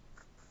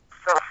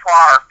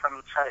far from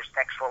each other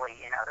sexually,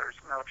 there's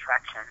no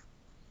attraction,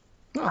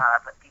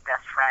 but be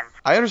best friends.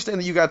 I understand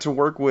that you got to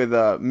work with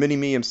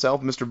Mini-Me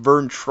himself, Mr.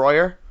 Vern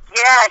Troyer.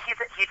 Yeah, he's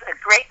a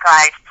great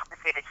guy. To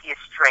say that he is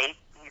straight.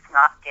 He's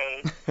not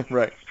gay.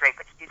 Right. He's straight,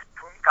 but he's a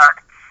great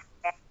guy.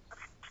 And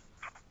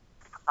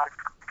a lot of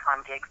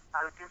Comic-Con gigs.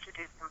 I was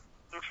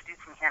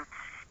introducing him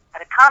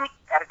at a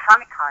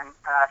Comic-Con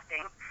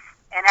thing,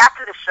 and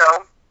after the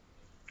show,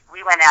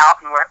 we went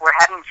out and we're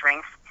having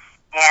drinks,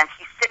 and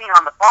he's sitting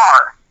on the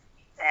bar,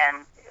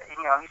 and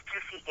he's 2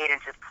 feet 8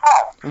 inches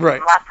tall.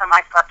 Right. And last time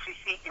I saw 2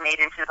 feet and 8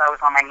 inches, I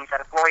was on my knees at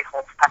a glory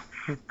hole.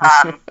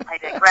 I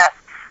digress.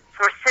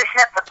 So we're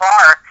sitting at the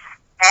bar,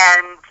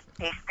 and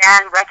a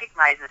fan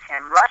recognizes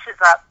him,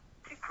 rushes up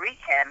to greet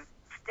him,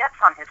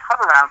 steps on his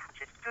hover-round,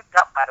 which is souped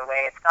up, by the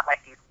way. It's got like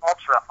these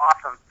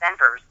ultra-awesome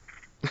fenders.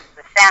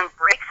 The fan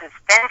breaks his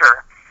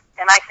fender,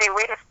 and I say,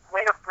 way to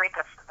break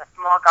a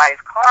small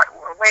guy's car,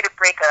 or way to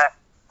break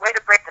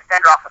the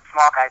fender off a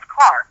small guy's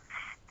car.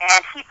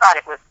 And he thought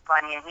it was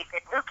funny, and he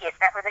said, Lucas,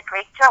 that was a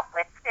great joke.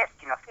 Let's fist,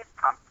 fist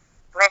pump.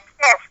 Let's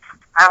fist.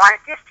 I want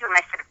to fist you. And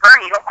I said,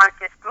 Bernie, you don't want to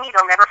fist me.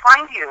 They'll never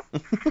find you.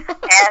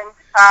 And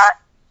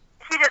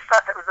he just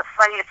thought that was the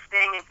funniest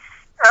thing. And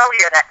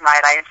earlier that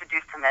night, I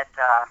introduced him at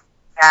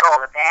Battle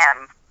of the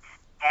Bands,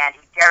 and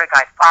he dared a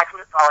guy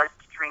 $500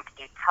 to drink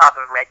a tub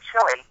of red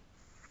chili.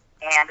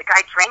 And the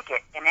guy drank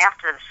it. And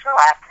after the show,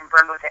 I asked him,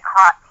 Vern, was it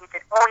hot? He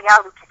said, oh, yeah,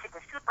 Lucas, it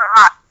was super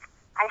hot.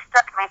 I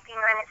stuck my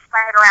finger in it,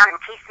 spun it around,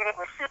 and tasted it.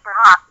 It was super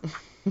hot.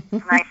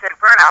 And I said,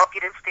 Vern, I hope you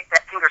didn't stick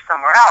that finger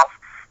somewhere else.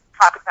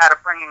 Talk about a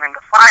burning ring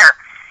of fire.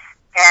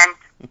 And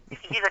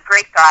he's a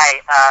great guy.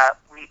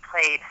 We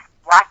played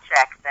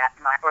blackjack that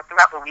night, or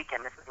throughout the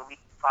weekend. This was a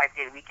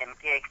 5-day weekend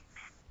gig.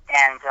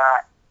 And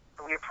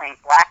we were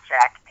playing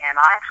blackjack, and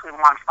I actually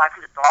won $500.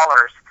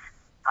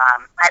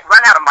 I'd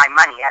run out of my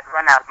money. I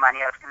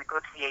was going to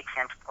go to the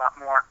ATM to pull out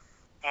more.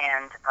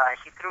 And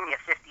he threw me a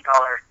 $50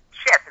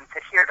 chip and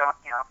said, here,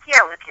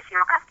 Lucas, you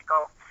don't have to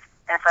go.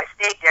 And so I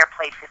stayed there,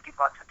 played $50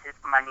 with his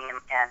money,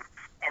 and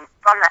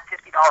from that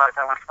 $50,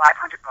 I won $500,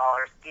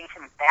 gave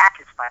him back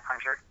his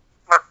 $500,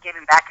 or gave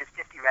him back his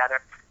 $50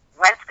 rather,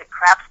 went to the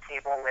craps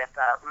table with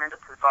Linda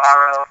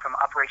Pizarro from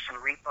Operation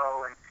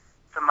Repo and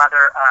some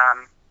other,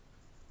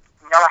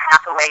 Noah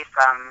Hathaway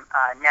from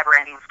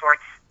Never-Ending Story.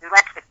 We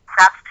went to the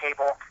craps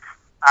table.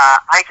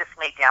 I just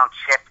laid down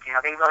chips.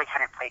 They really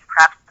hadn't played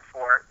craps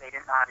before. They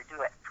didn't know how to do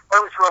it. Or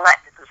it was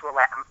roulette. This was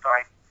roulette. I'm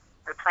sorry.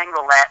 We were playing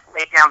roulette,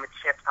 laid down the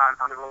chips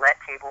on the roulette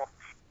table,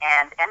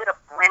 and ended up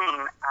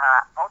winning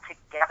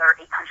altogether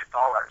 $800.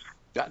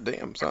 God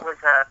damn, son. It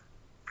was a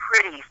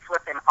pretty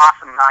flippin'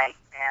 awesome night,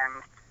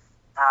 and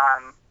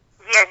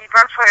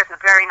Vern Troyer is a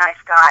very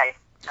nice guy.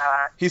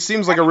 He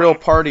seems like a real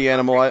party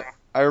animal.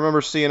 I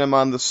remember seeing him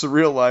on The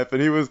Surreal Life,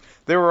 and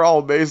they were all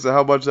amazed at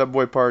how much that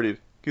boy partied.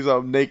 He's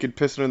all naked,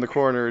 pissing in the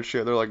corner and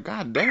shit. They're like,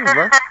 God damn,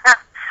 bro.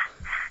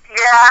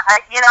 Yeah,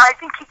 I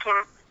think he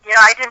can.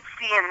 I didn't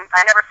see him.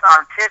 I never saw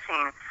him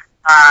pissing.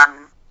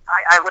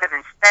 I would have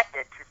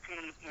inspected to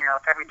see,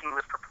 if everything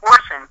was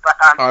proportioned. But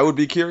I would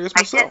be curious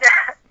myself.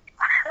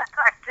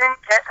 I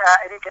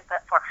didn't get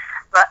that far.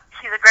 But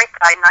he's a great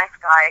guy, nice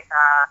guy.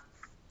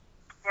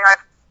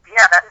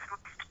 That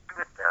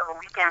was the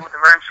weekend with the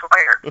Vern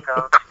Troyer.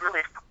 So it's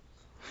really.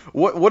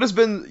 What has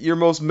been your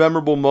most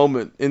memorable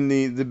moment in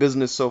the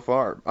business so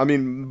far? I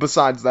mean,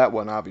 besides that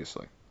one,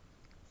 obviously.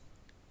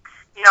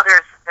 you know,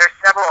 there's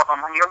several of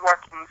them. When you're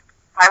working,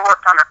 I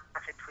worked on a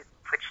project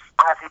which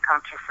hasn't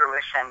come to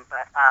fruition,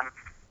 but I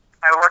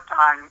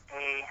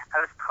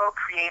was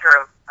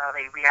co-creator of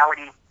a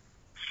reality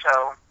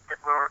show that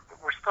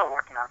we're still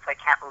working on, so I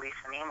can't release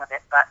the name of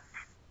it, but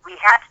we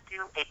had to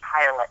do a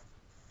pilot,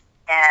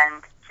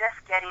 and just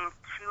getting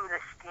to the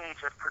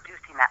stage of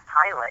producing that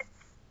pilot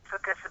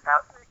took us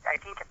about, I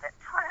think at that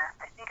time,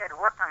 I'd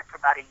worked on it for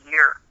about a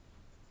year.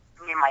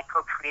 Me and my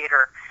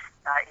co-creator,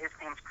 his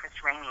name's Chris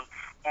Rainey,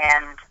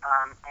 and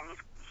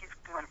he's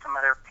doing some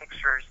other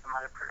pictures, some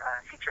other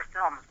feature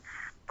films.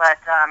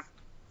 But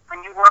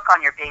when you work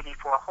on your baby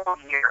for a whole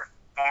year,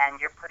 and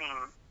you're putting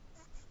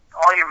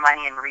all your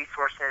money and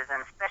resources,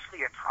 and especially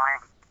your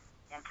time,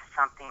 into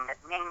something that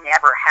may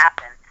never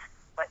happen,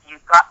 but we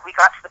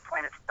got to the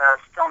point of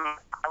filming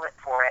a pilot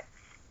for it,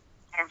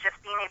 and just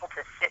being able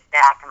to sit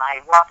back, and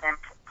I wasn't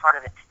part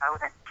of it. I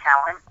wasn't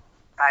talent.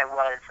 I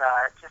was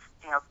just,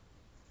 you know,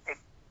 a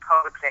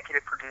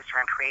co-executive producer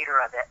and creator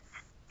of it,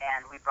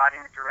 and we brought in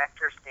a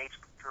director, stage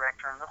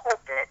director, and the whole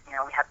bit. You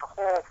know, we had the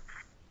whole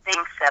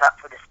thing set up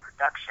for this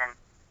production,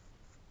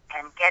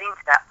 and getting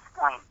to that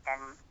point,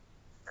 and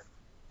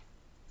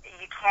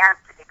you can't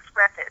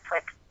express it. It's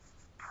like,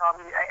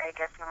 probably, I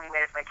guess the only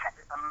way is like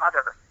a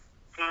mother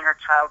seeing her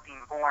child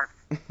being born.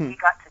 We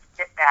got to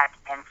sit back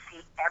and see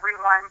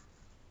everyone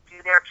do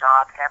their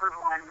job,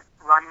 everyone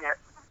run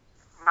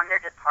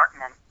their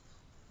department,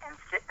 and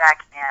sit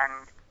back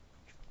and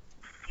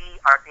see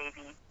our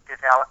baby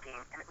developing.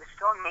 And it was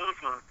so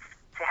amazing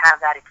to have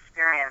that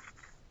experience.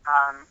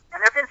 And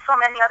there have been so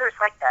many others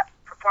like that,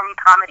 performing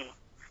comedy.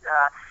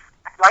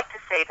 I'd like to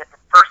say that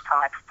the first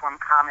time I performed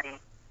comedy,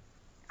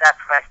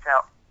 that's what I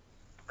felt.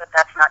 But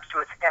that's not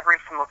true. It's every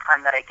single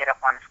time that I get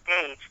up on a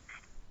stage.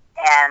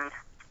 And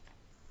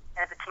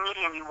as a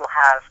comedian, you will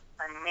have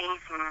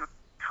amazing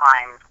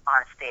times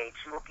on stage.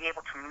 You will be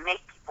able to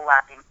make people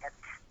laugh,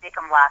 make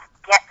them laugh,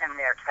 get them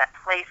there to that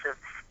place of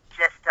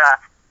just,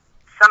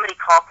 somebody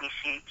called me,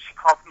 she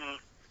called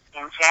me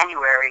in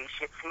January.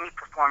 She had seen me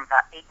perform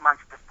about 8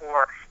 months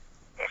before.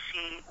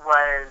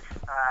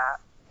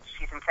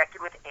 She's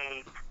infected with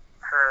AIDS.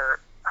 Her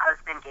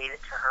husband gave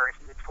it to her.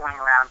 He was fooling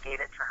around, gave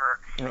it to her.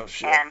 Oh,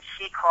 shit. And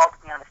she called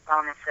me on the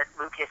phone and said,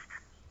 Lucas,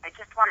 I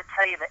just want to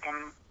tell you that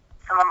in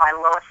some of my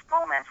lowest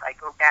moments, I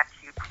go back to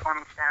you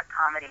performing stand-up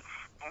comedy,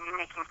 and you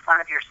making fun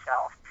of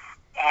yourself.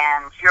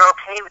 And you're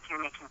okay with you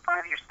making fun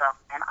of yourself,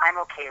 and I'm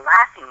okay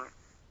laughing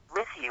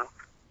with you.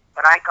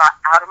 But I got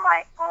out of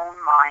my own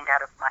mind,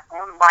 out of my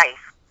own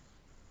life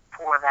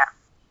for that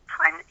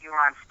time that you were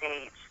on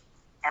stage.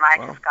 And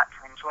I just got to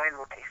enjoy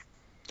life,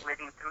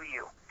 living through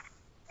you.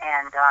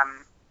 And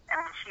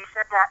when she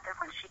said that,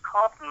 when she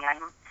called me,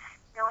 when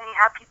you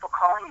have people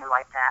calling you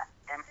like that,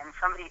 and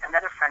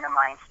another friend of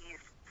mine, he's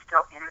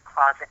still in the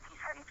closet,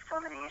 he's having so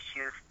many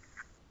issues.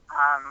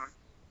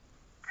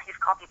 He's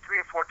called me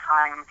 3 or 4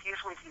 times.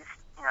 Usually he's,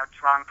 you know,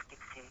 drunk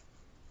because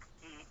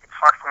it's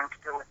hard for him to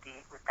deal with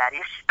that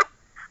issue.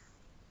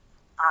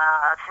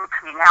 Him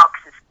coming out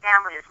because his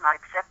family is not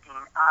accepting.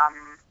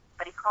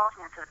 But he calls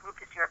me and says,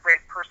 Lucas, you're a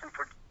great person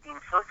for being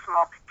so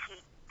small,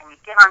 petite, and you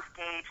get on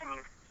stage and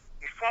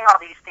you're saying all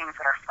these things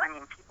that are funny,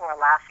 and people are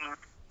laughing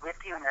with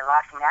you and they're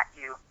laughing at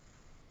you.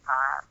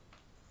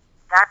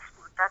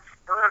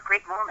 Those are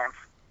great moments,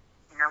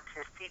 you know, to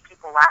see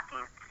people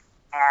laughing.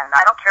 And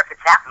I don't care if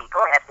it's at me.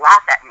 Go ahead,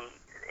 laugh at me.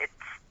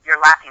 You're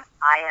laughing.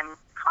 I am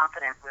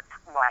confident with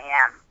who I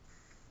am,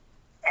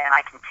 and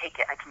I can take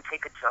it. I can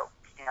take a joke.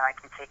 You know, I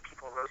can take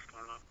people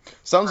roasting me.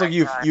 Sounds like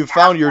you've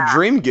found your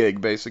dream gig,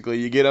 basically.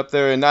 You get up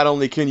there, and not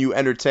only can you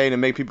entertain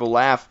and make people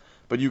laugh,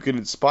 but you can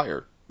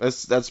inspire.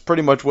 That's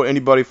pretty much what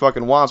anybody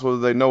fucking wants, whether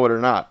they know it or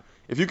not.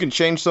 If you can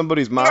change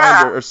somebody's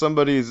mind or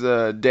somebody's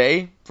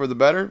day for the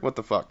better, what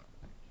the fuck?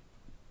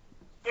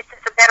 It's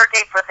a better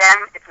day for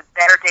them. It's a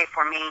better day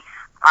for me.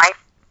 I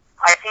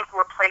think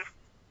we're placed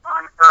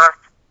on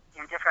Earth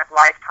in different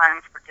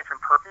lifetimes for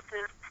different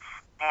purposes,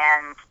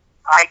 and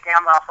I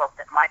damn well hope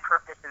that my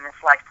purpose in this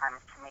lifetime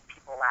is to make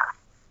people laugh,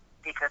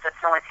 because that's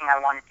the only thing I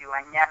want to do.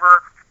 I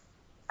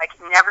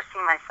can never see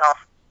myself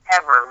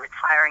ever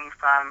retiring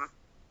from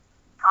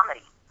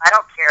comedy. I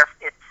don't care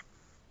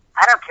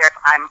if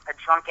I'm a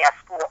drunk ass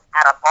fool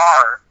at a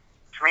bar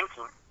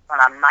drinking when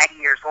I'm 90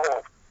 years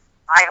old.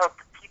 I hope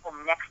the people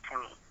next to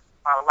me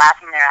are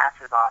laughing their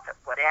asses off at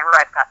whatever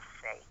I've got to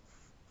say.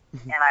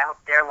 And I hope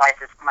their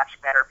life is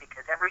much better,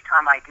 because every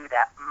time I do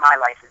that, my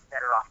life is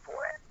better off for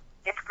it.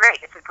 It's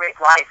great. It's a great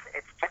life.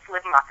 It's just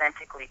living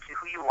authentically to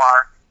who you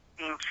are,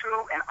 being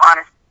true and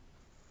honest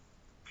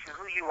to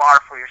who you are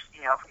for your,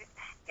 you know,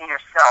 in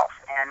yourself.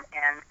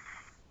 And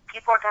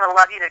people are going to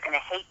love you. They're going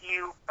to hate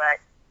you.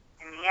 But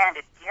in the end,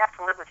 you have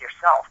to live with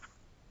yourself.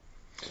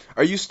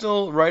 Are you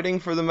still writing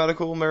for the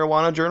Medical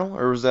Marijuana Journal,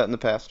 or was that in the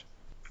past?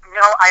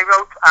 No, I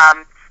wrote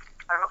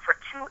for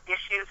 2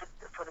 issues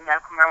for the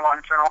Medical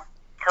Marijuana Journal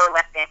until it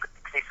went bankrupt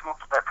because they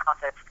smoked their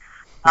profits.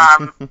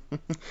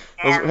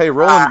 Hey,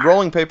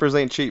 rolling papers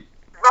ain't cheap.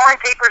 Rolling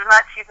papers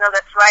not cheap. No,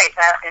 that's right.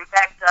 In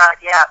fact,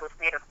 it was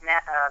made of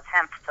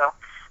hemp. So,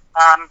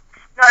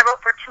 no, I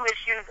wrote for 2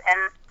 issues, and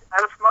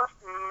I was most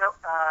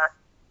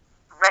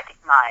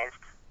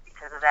recognized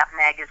because of that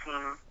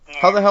magazine.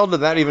 How the hell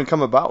did that even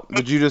come about?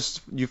 Did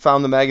you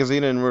found the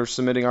magazine and were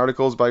submitting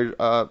articles by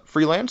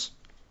freelance?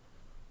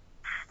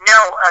 No,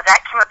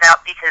 that came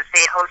about because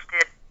they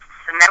hosted,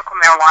 the Medical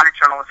Marijuana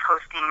Journal was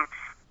hosting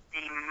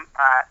the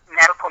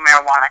Medical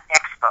Marijuana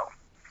Expo.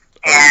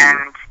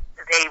 And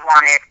they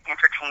wanted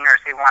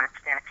entertainers, they wanted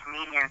stand-up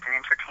comedians and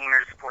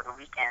entertainers for the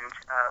weekend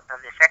of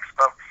this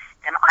expo.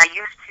 And I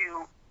used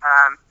to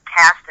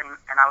cast,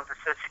 and I was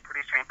associate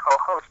producer and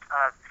co-host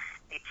of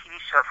a TV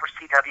show for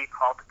CW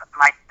called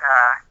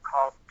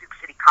Duke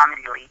City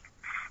Comedy League.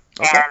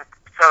 Okay. And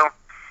so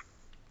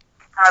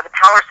the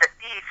powers that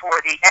be for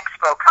the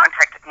expo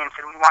contacted me and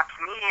said, we want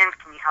comedians,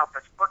 can you help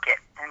us book it?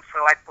 And so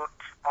I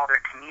booked all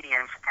their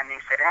comedians, and they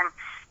said, and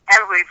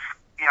we've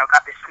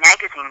got this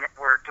magazine that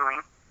we're doing,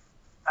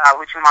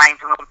 would you mind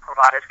doing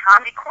CorVatta's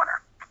Comedy Corner,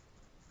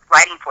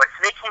 writing for it?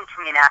 So they came to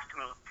me and asked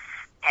me,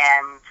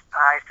 and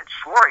I said,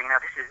 sure,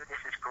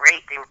 this is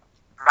great. They were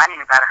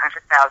running about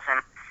 100,000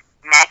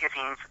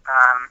 magazines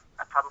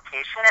a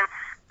publication, and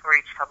for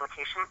each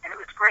publication, and it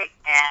was great.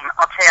 And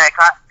I'll tell you,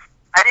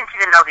 I didn't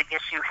even know the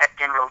issue had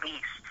been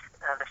released,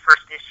 the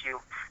first issue,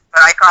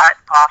 but I got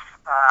off,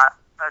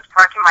 I was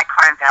parking my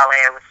car in valet,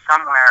 I was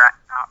somewhere,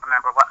 I don't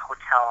remember what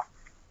hotel,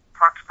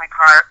 parked my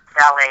car,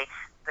 valet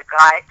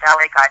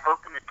guy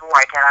opened the door,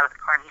 I got out of the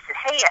car, and he said,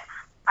 hey,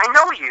 I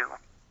know you.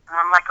 And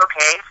I'm like,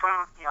 okay,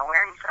 from,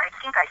 where? And he said, I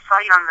think I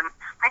saw you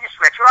I just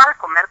read your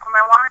article, Medical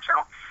Marijuana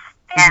Journal,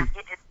 and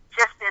it had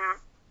just been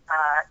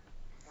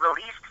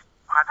released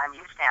on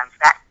newsstands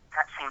that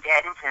same day.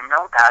 I didn't even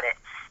know about it.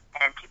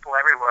 And people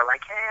everywhere were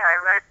like, hey, I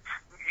read.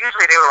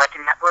 Usually they were like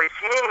in that voice,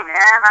 hey,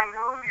 man, I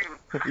know you.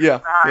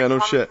 Yeah, no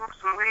shit.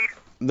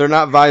 They're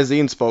not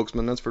Visine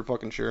spokesmen, that's for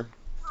fucking sure.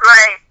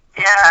 Right,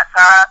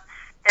 yeah.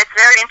 It's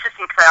very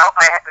interesting because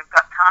I've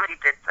got comedy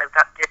bits.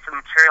 Did some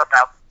material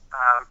about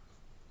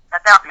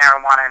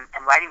marijuana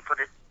and writing for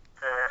the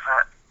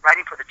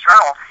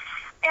journal.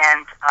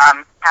 And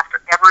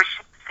after every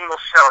single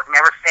show, it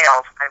never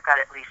fails. I've got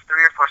at least 3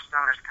 or 4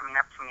 stoners coming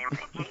up to me and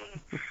saying,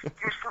 hey,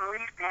 here's some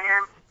weed,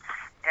 man.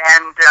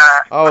 And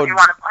do you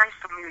want to buy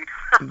some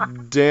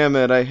weed? Damn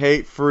it, I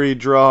hate free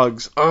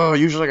drugs. Oh,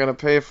 usually I gotta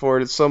pay for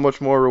it. It's so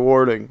much more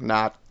rewarding.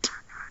 Not.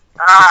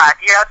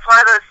 Yeah, it's one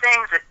of those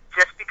things that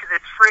just because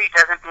it's free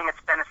doesn't mean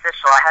it's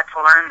beneficial. I had to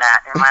learn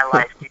that in my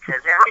life because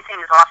everything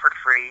is offered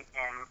free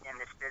in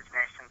this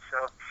business. And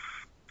so,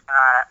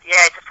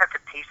 I just have to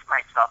pace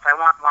myself. I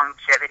want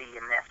longevity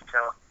in this,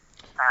 so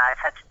I've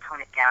had to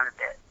tone it down a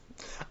bit.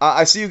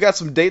 I see you got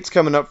some dates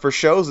coming up for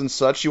shows and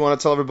such. You want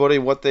to tell everybody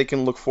what they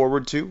can look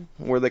forward to,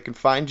 where they can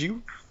find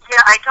you?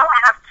 Yeah, I don't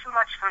have too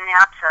much from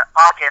now to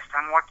August.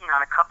 I'm working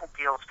on a couple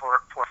deals for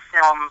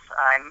films.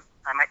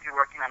 I might be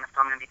working on a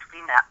film in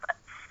between that, but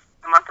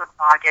the month of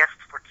August,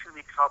 for 2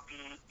 weeks, I'll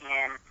be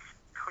in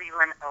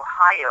Cleveland,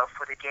 Ohio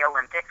for the Gay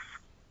Olympics.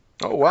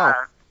 Oh,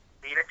 wow.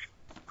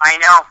 I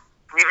know.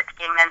 Leave it to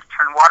gay men to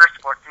turn water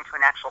sports into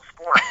an actual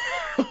sport.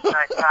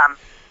 But,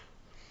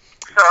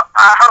 so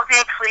I'll be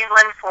in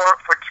Cleveland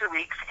for 2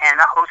 weeks and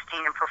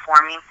hosting and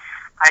performing.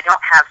 I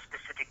don't have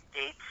specific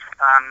dates,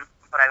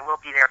 but I will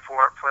be there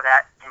for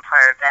that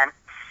entire event.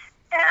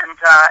 And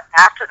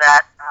after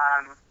that,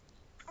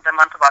 the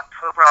month of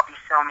October, I'll be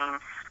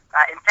filming.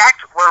 In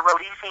fact, we're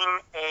releasing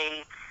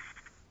a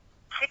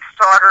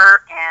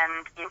Kickstarter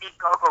and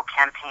Indiegogo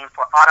campaign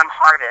for Autumn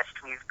Harvest.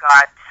 We've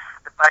got,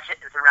 the budget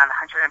is around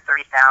 $130,000.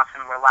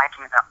 We're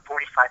lacking about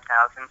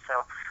 $45,000.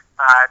 So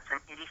it's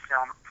an indie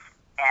film,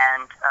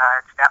 and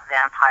it's about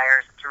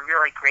vampires. It's a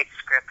really great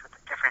script with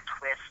a different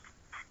twist,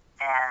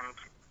 and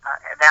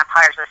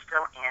vampires are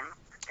still in.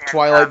 And,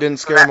 Twilight didn't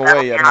scare them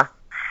away yet, huh?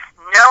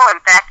 No, in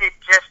fact, it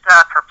just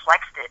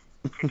perplexed it.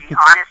 To be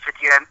honest with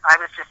you, I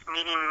was just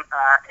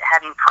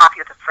having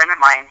coffee with a friend of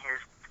mine, his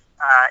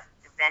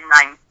Ben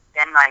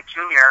Nye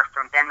Jr.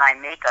 from Ben Nye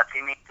Makeup. They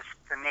make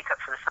the makeup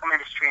for the film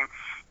industry,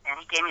 and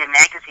he gave me a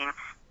magazine,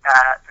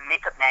 the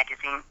makeup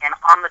magazine, and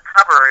on the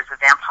cover is a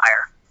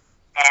vampire,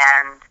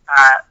 and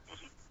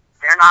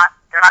they're not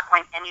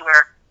going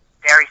anywhere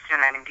very soon.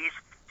 I mean, these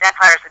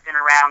vampires have been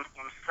around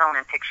in film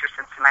and picture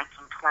since the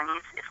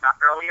 1920s, if not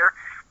earlier,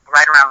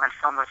 right around when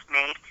film was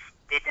made.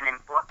 They've been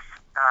in books.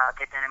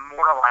 They've been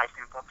immortalized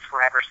in books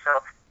forever,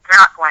 so they're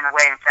not going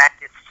away. In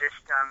fact, it's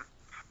just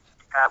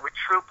with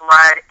True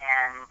Blood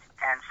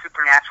and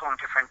Supernatural and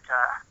different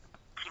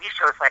TV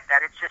shows like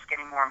that, it's just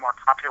getting more and more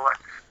popular.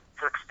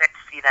 So expect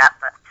to see that.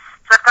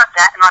 So I've got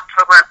that in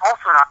October, and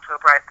also in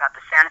October I've got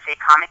the Santa Fe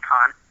Comic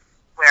Con,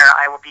 where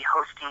I will be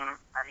hosting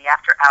the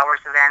after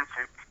hours events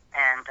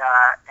and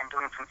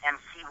doing some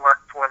MC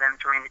work for them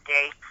during the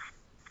day.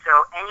 So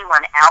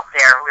anyone out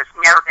there who has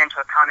never been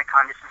to a Comic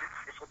Con, this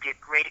will be a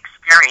great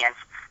experience.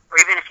 Or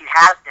even if you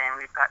have been,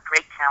 we've got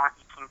great talent.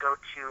 You can go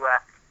to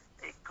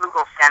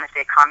Google Santa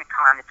Fe Comic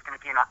Con. It's going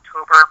to be in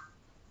October.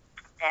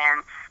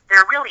 And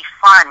they're really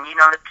fun. You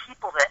know, the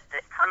people that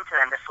come to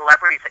them, the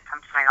celebrities that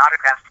come to sign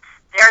autographs,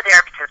 they're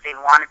there because they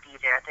want to be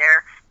there.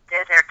 They're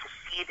there to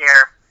see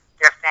their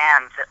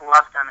fans that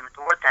love them and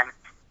adore them.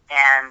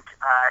 and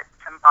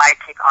come by,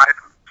 take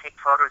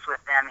photos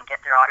with them, and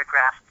get their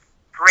autographs.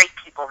 Great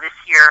people. This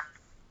year,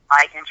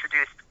 I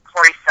introduced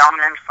Corey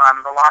Feldman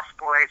from The Lost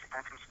Boys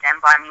and from Stand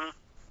By Me.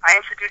 I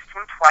introduced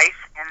him twice,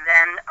 and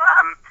then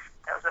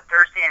that was a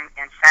Thursday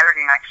and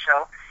Saturday night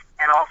show.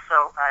 And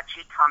also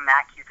G. Tom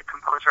Mack, he's the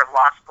composer of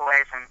Lost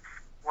Boys and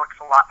works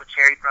a lot with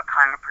Jerry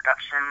Bruckheimer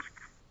Productions.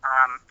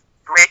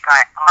 Great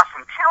guy,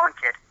 awesome,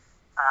 talented,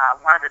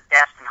 one of the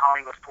best in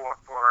Hollywood for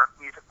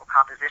musical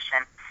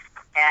composition.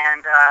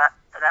 And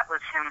that was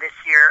him this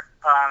year.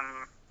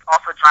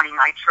 Also Johnny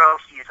Nitro,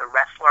 he's a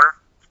wrestler.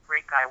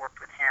 Great guy,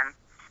 worked with him.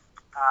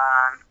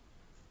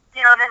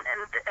 You know,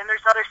 and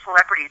there's other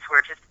celebrities who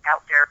are just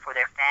out there for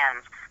their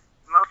fans.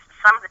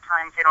 Some of the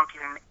times they don't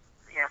even,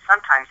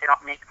 sometimes they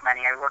don't make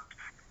money. I worked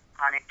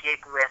on a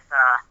gig with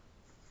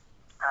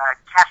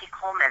Kathy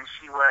Coleman.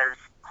 She was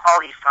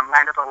Holly from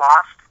Land of the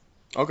Lost.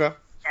 Okay.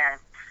 And,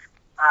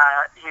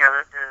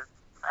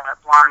 the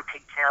blonde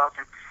pigtails,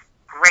 and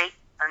great,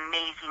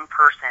 amazing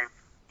person.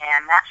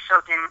 And that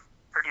show didn't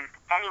produce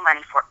any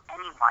money for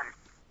anyone,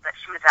 but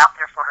she was out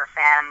there for her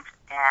fans.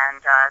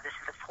 And this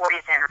is the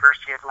 40th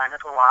anniversary of Land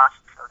of the Lost,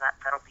 so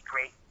that'll be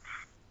great.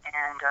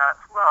 And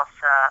who else?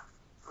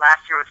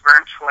 Last year was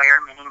Vern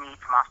Troyer, Mini-Me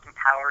from Austin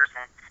Powers,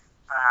 and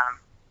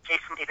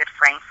Jason David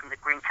Frank from the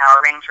Green Power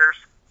Rangers.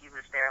 He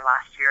was there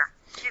last year.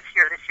 He's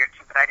here this year,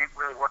 too, but I didn't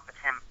really work with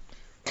him.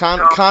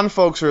 Con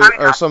folks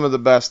are some of the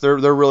best. They're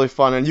really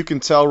fun, and you can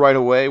tell right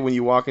away when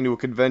you walk into a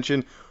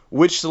convention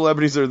which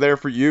celebrities are there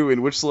for you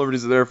and which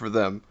celebrities are there for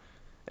them.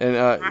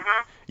 And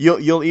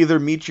you'll either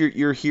meet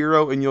your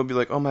hero and you'll be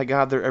like, oh my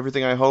god, they're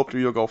everything I hoped, or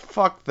you'll go,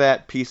 fuck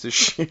that piece of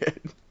shit.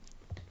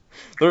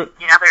 There's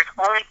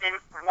only been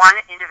one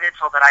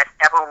individual that I've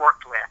ever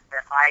worked with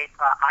that I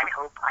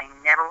hope I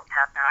never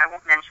have, and I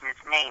won't mention his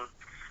name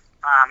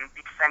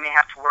because I may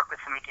have to work with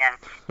him again,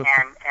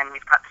 and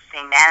we've got the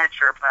same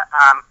manager, but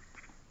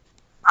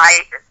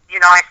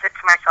I said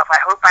to myself, I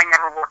hope I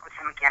never work with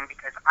him again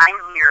because I'm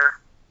here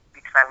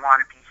because I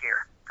want to be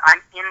here.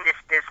 I'm in this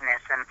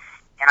business, and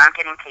I'm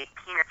getting paid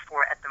peanuts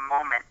for it at the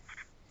moment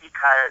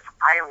because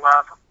I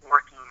love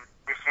working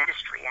this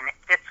industry, and it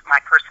fits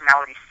my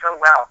personality so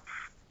well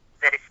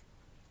that if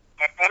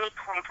at any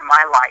point in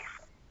my life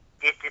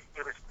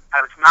I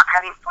was not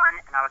having fun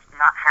and I was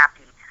not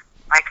happy,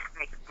 I could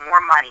make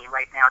more money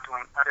right now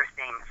doing other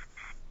things,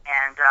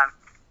 and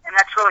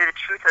that's really the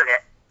truth of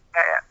it.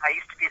 I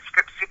used to be a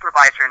script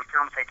supervisor in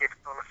films. I did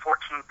over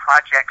 14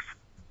 projects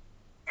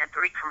and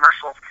 3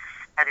 commercials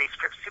as a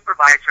script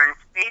supervisor, and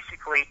it's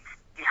basically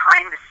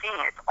behind the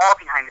scenes. It's all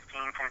behind the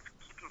scenes, and it's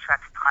keeping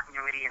track of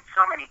continuity and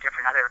so many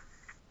different other.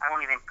 I won't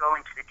even go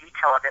into the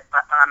detail of it,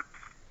 but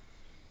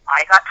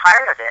I got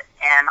tired of it,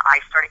 and I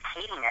started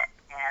hating it.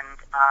 And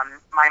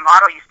my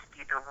motto used to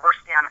be, the worst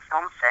day on a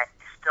film set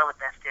is still the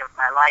best day of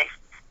my life.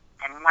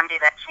 And one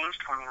day that changed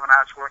for me when I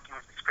was working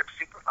as a script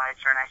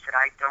supervisor, and I said,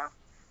 I don't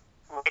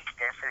like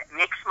this, and it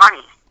makes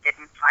money.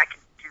 I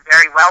could do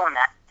very well in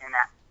that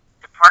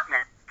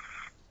department,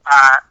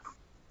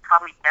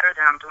 probably better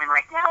than I'm doing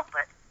right now.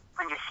 But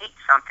when you hate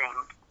something,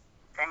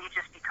 then you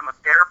just become a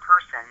bitter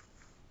person,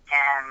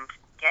 and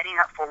getting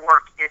up for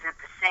work isn't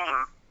the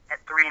same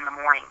at 3 in the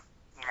morning.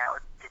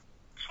 It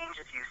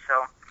changes you.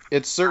 So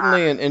it's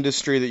certainly an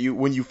industry that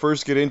when you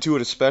first get into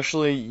it,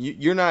 especially,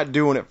 you're not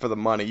doing it for the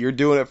money. You're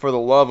doing it for the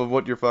love of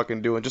what you're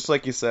fucking doing, just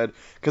like you said.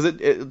 Because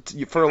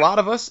for a lot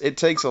of us, it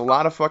takes a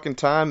lot of fucking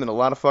time and a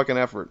lot of fucking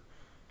effort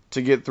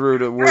to get through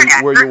to where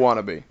you want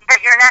to be. Yeah,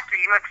 you're an actor.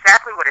 You know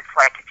exactly what it's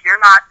like. If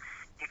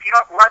you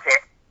don't love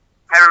it.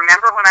 I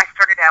remember when I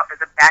started out as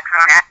a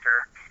background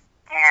actor,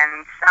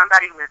 and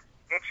somebody was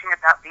bitching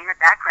about being a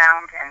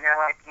background, and they're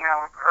like,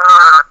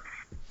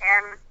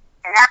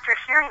 and after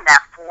hearing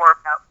that for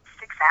about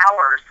 6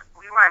 hours,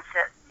 we were on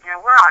set.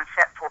 We're on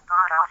set for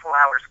god awful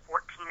hours,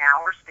 14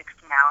 hours,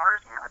 16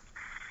 hours.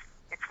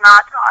 It's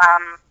not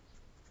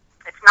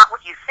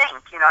what you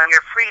think.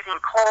 You're freezing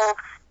cold,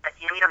 but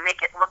you need to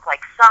make it look like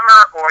summer,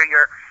 or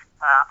you're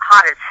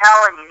hot as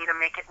hell, and you need to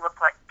make it look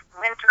like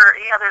winter.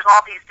 There's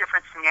all these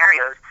different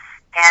scenarios,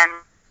 and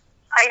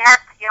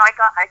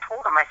I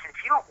told him, I said,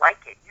 if you don't like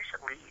it, you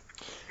should leave.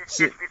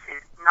 This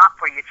is not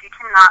for you. If you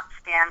cannot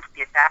stand to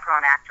be a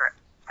background actor,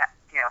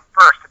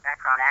 first a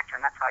background actor,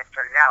 and that's how I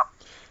started out.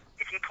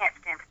 If you can't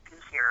stand to be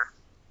here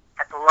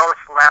at the lowest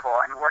level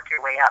and work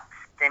your way up,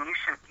 then you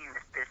shouldn't be in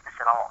this business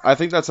at all. I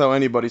think that's how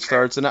anybody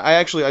starts. And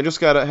I just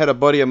had a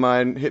buddy of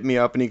mine hit me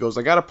up, and he goes,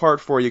 I got a part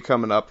for you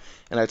coming up.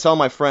 And I tell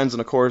my friends,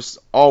 and of course,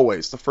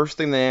 always, the first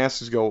thing they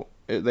ask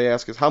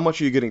is, how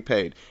much are you getting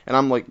paid? And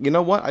I'm like, you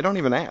know what? I don't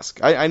even ask.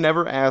 I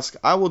never ask.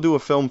 I will do a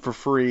film for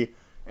free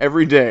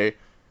every day.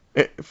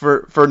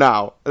 For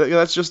now.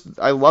 That's just,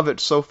 I love it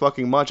so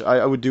fucking much.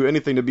 I would do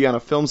anything to be on a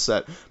film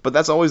set, but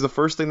that's always the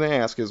first thing they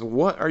ask is,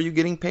 what are you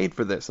getting paid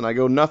for this? And I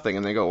go, nothing.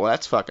 And they go, well,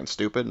 that's fucking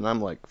stupid. And I'm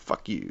like,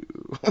 fuck you.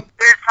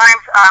 There's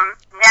times,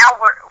 now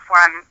where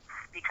I'm,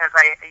 because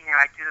I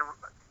do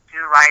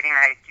the writing,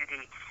 I do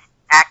the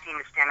acting,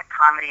 the stand-up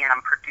comedy, and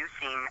I'm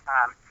producing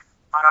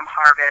Autumn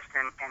Harvest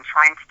and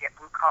trying to get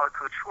Blue Collar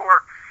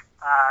Couture.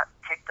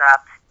 picked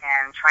up,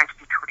 and trying to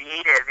be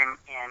creative in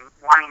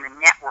wanting the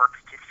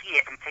networks to see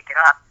it and pick it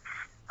up,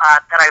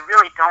 that I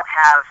really don't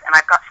have, and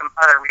I've got some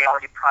other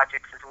reality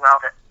projects as well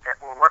that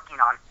we're working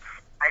on.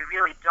 I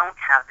really don't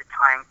have the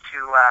time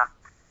to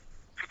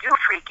do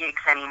free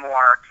gigs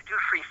anymore, to do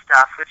free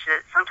stuff, which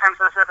is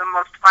sometimes those are the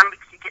most fun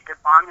because you get to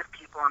bond with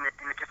people in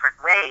a different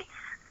way.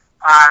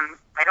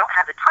 I don't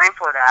have the time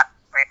for that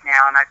right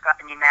now, and I've got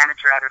a new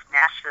manager out of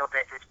Nashville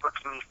that is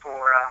booking me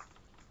for,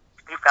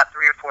 we've got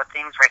 3 or 4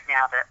 things right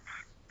now that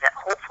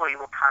hopefully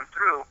will come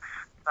through.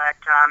 But,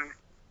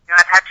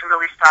 I've had to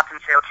really stop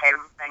and say, okay,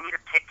 I need to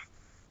pick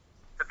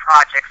the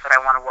projects that I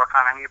want to work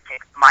on. I need to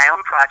pick my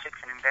own projects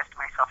and invest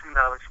myself in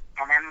those,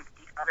 and then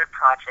the other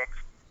projects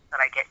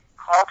that I get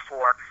called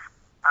for,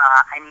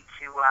 I need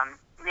to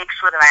make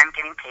sure that I am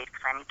getting paid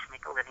because I need to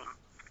make a living.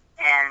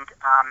 And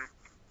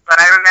but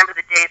I remember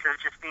the days of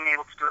just being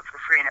able to do it for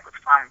free, and it was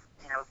fun.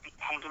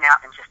 Hanging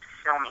out and just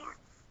filming,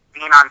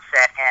 being on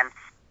set, and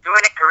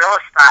doing it guerrilla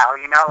style.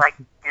 Like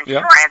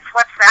insurance.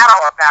 What's that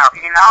all about?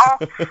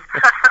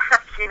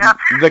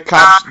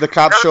 The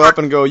cops show up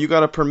and go, "You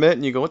got a permit?"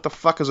 And you go, "What the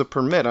fuck is a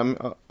permit?"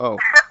 Oh.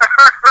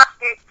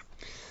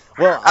 Right.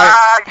 Well,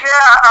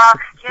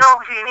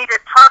 you need a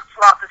trust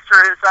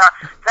officers.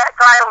 That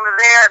guy over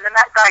there, and then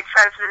that guy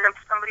transferred him to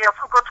somebody else.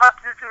 We'll go talk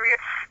to this over here.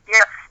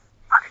 Yeah,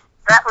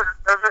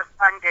 those are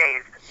fun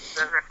days.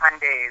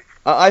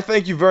 I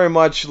thank you very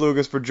much,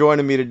 Lucas, for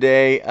joining me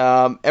today.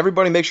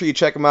 Everybody, make sure you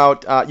check him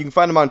out. You can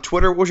find him on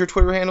Twitter. What was your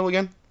Twitter handle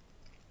again?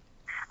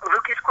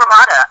 Lucas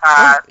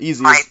CorVatta.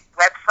 Easy. My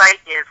website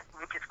is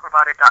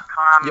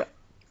lucascorvata.com. Yep.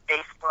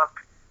 Facebook,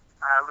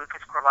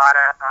 Lucas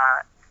CorVatta.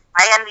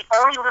 I am the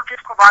only Lucas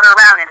CorVatta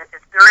around, and if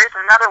there is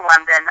another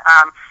one, then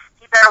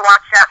he better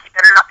watch out. He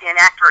better not be an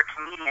actor or a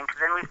comedian, because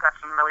then we've got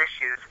some real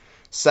issues.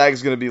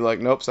 SAG's going to be like,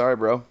 nope, sorry,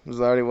 bro.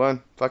 There's already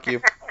one. Fuck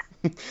you.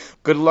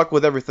 Good luck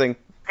with everything.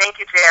 Thank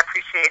you, Jay. I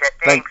appreciate it.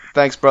 Thanks.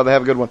 Thanks, brother.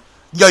 Have a good one.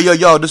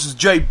 Yo, this is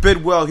Jay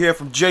Bidwell here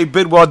from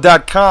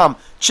JBidwell.com.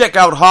 Check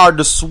out Hard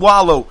to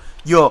Swallow,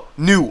 your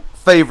new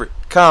favorite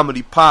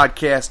comedy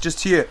podcast.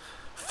 Just here.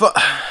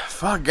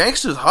 Fuck,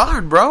 gangster's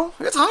hard, bro.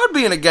 It's hard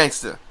being a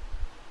gangster.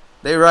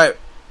 They right.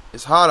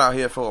 It's hard out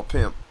here for a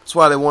pimp. That's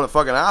why they won a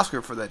fucking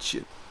Oscar for that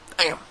shit.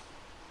 Damn.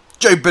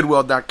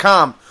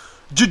 JBidwell.com.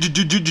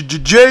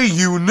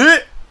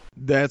 J-Unit.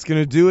 That's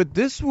going to do it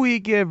this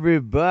week,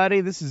 everybody.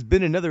 This has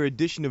been another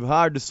edition of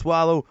Hard to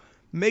Swallow.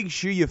 Make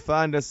sure you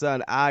find us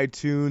on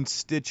iTunes,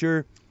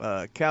 Stitcher,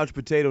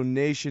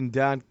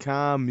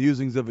 CouchPotatoNation.com,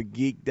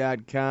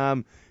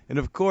 MusingsOfAGeek.com, and,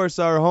 of course,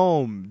 our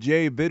home,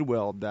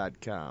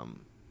 JBidwell.com.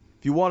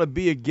 If you want to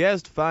be a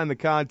guest, find the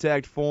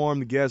contact form,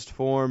 the guest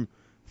form.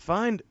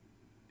 Find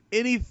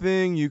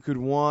anything you could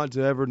want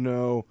to ever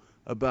know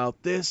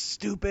about this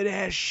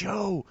stupid-ass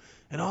show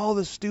and all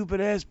the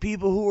stupid-ass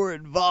people who are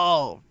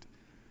involved.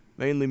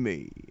 Mainly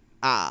me.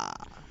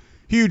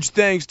 Huge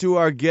thanks to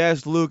our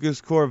guest,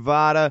 Lucas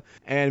CorVatta,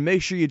 and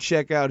make sure you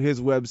check out his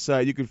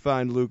website. You can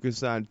find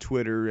Lucas on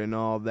Twitter and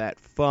all that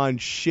fun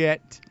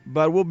shit.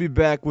 But we'll be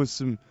back with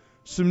some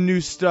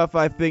new stuff,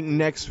 I think,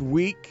 next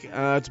week.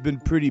 It's been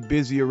pretty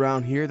busy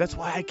around here. That's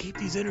why I keep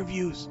these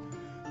interviews.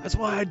 That's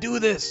why I do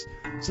this.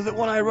 So that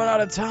when I run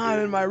out of time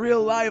in my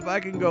real life, I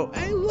can go,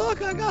 hey,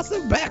 look, I got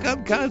some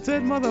backup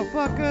content,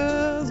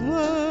 motherfuckers.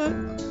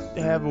 What?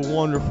 Have a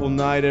wonderful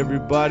night,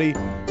 everybody.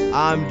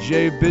 I'm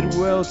Jay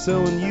Bidwell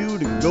telling you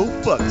to go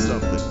fuck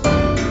something.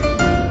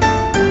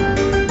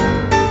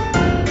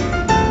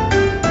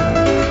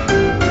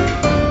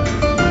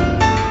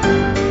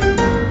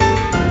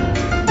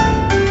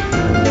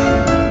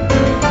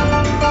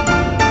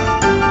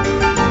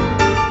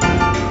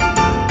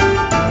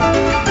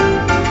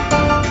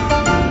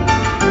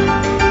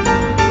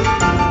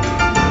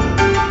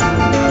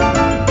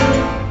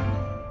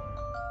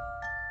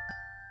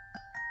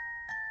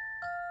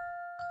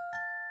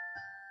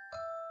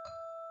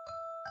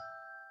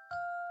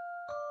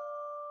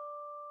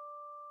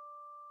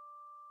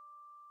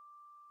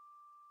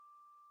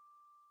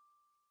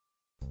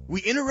 We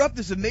interrupt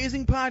this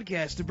amazing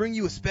podcast to bring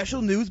you a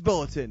special news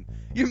bulletin.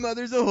 Your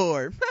mother's a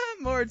whore.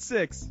 More at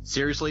 6.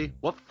 Seriously?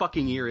 What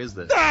fucking year is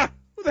this?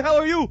 Who the hell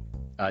are you?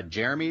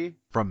 Jeremy?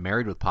 From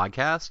Married with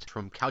Podcast,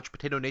 from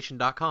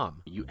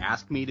CouchPotatoNation.com. You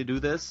asked me to do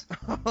this?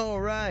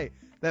 All right.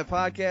 That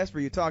podcast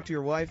where you talk to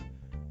your wife.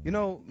 You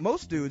know,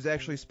 most dudes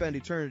actually spend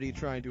eternity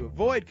trying to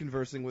avoid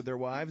conversing with their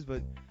wives,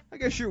 but I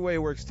guess your way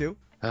works too.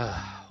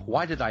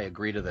 Why did I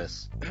agree to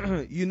this?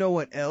 You know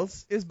what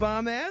else is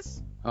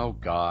bomb-ass? Oh,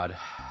 God.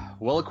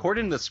 Well,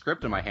 according to the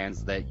script in my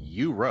hands that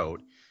you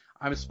wrote,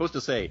 I'm supposed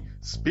to say,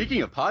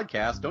 speaking of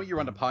podcasts, don't you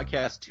run a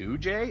podcast too,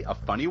 Jay? A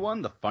funny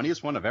one? The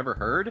funniest one I've ever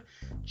heard?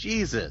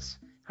 Jesus.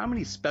 How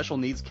many special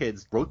needs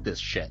kids wrote this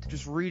shit?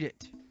 Just read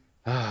it.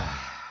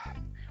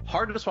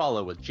 Hard to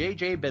Swallow with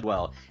J.J.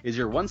 Bidwell is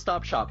your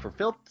one-stop shop for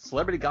filth,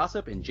 celebrity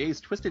gossip, and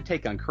Jay's twisted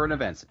take on current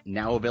events.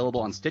 Now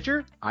available on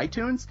Stitcher,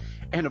 iTunes,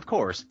 and of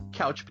course,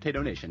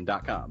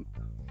 CouchPotatoNation.com.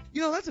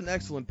 You know, that's an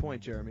excellent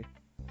point, Jeremy.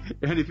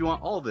 And if you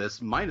want all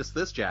this, minus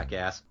this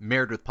jackass,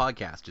 Married with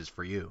Podcast is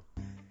for you.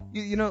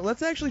 You know,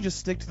 let's actually just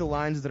stick to the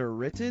lines that are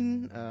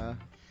written.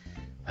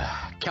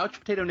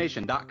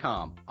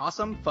 CouchPotatoNation.com.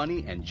 Awesome,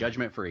 funny, and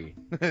judgment-free.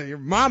 Your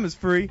mom is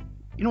free.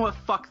 You know what?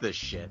 Fuck this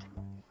shit.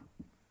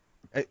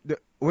 Hey,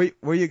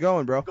 where you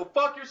going, bro? Go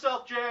fuck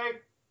yourself, Jay!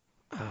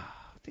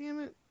 Damn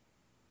it.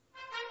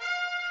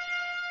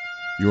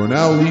 You are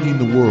now leading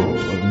the world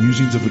of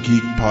Musings of a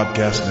Geek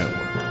podcast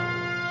network.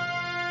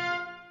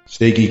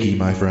 Stay geeky,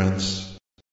 my friends.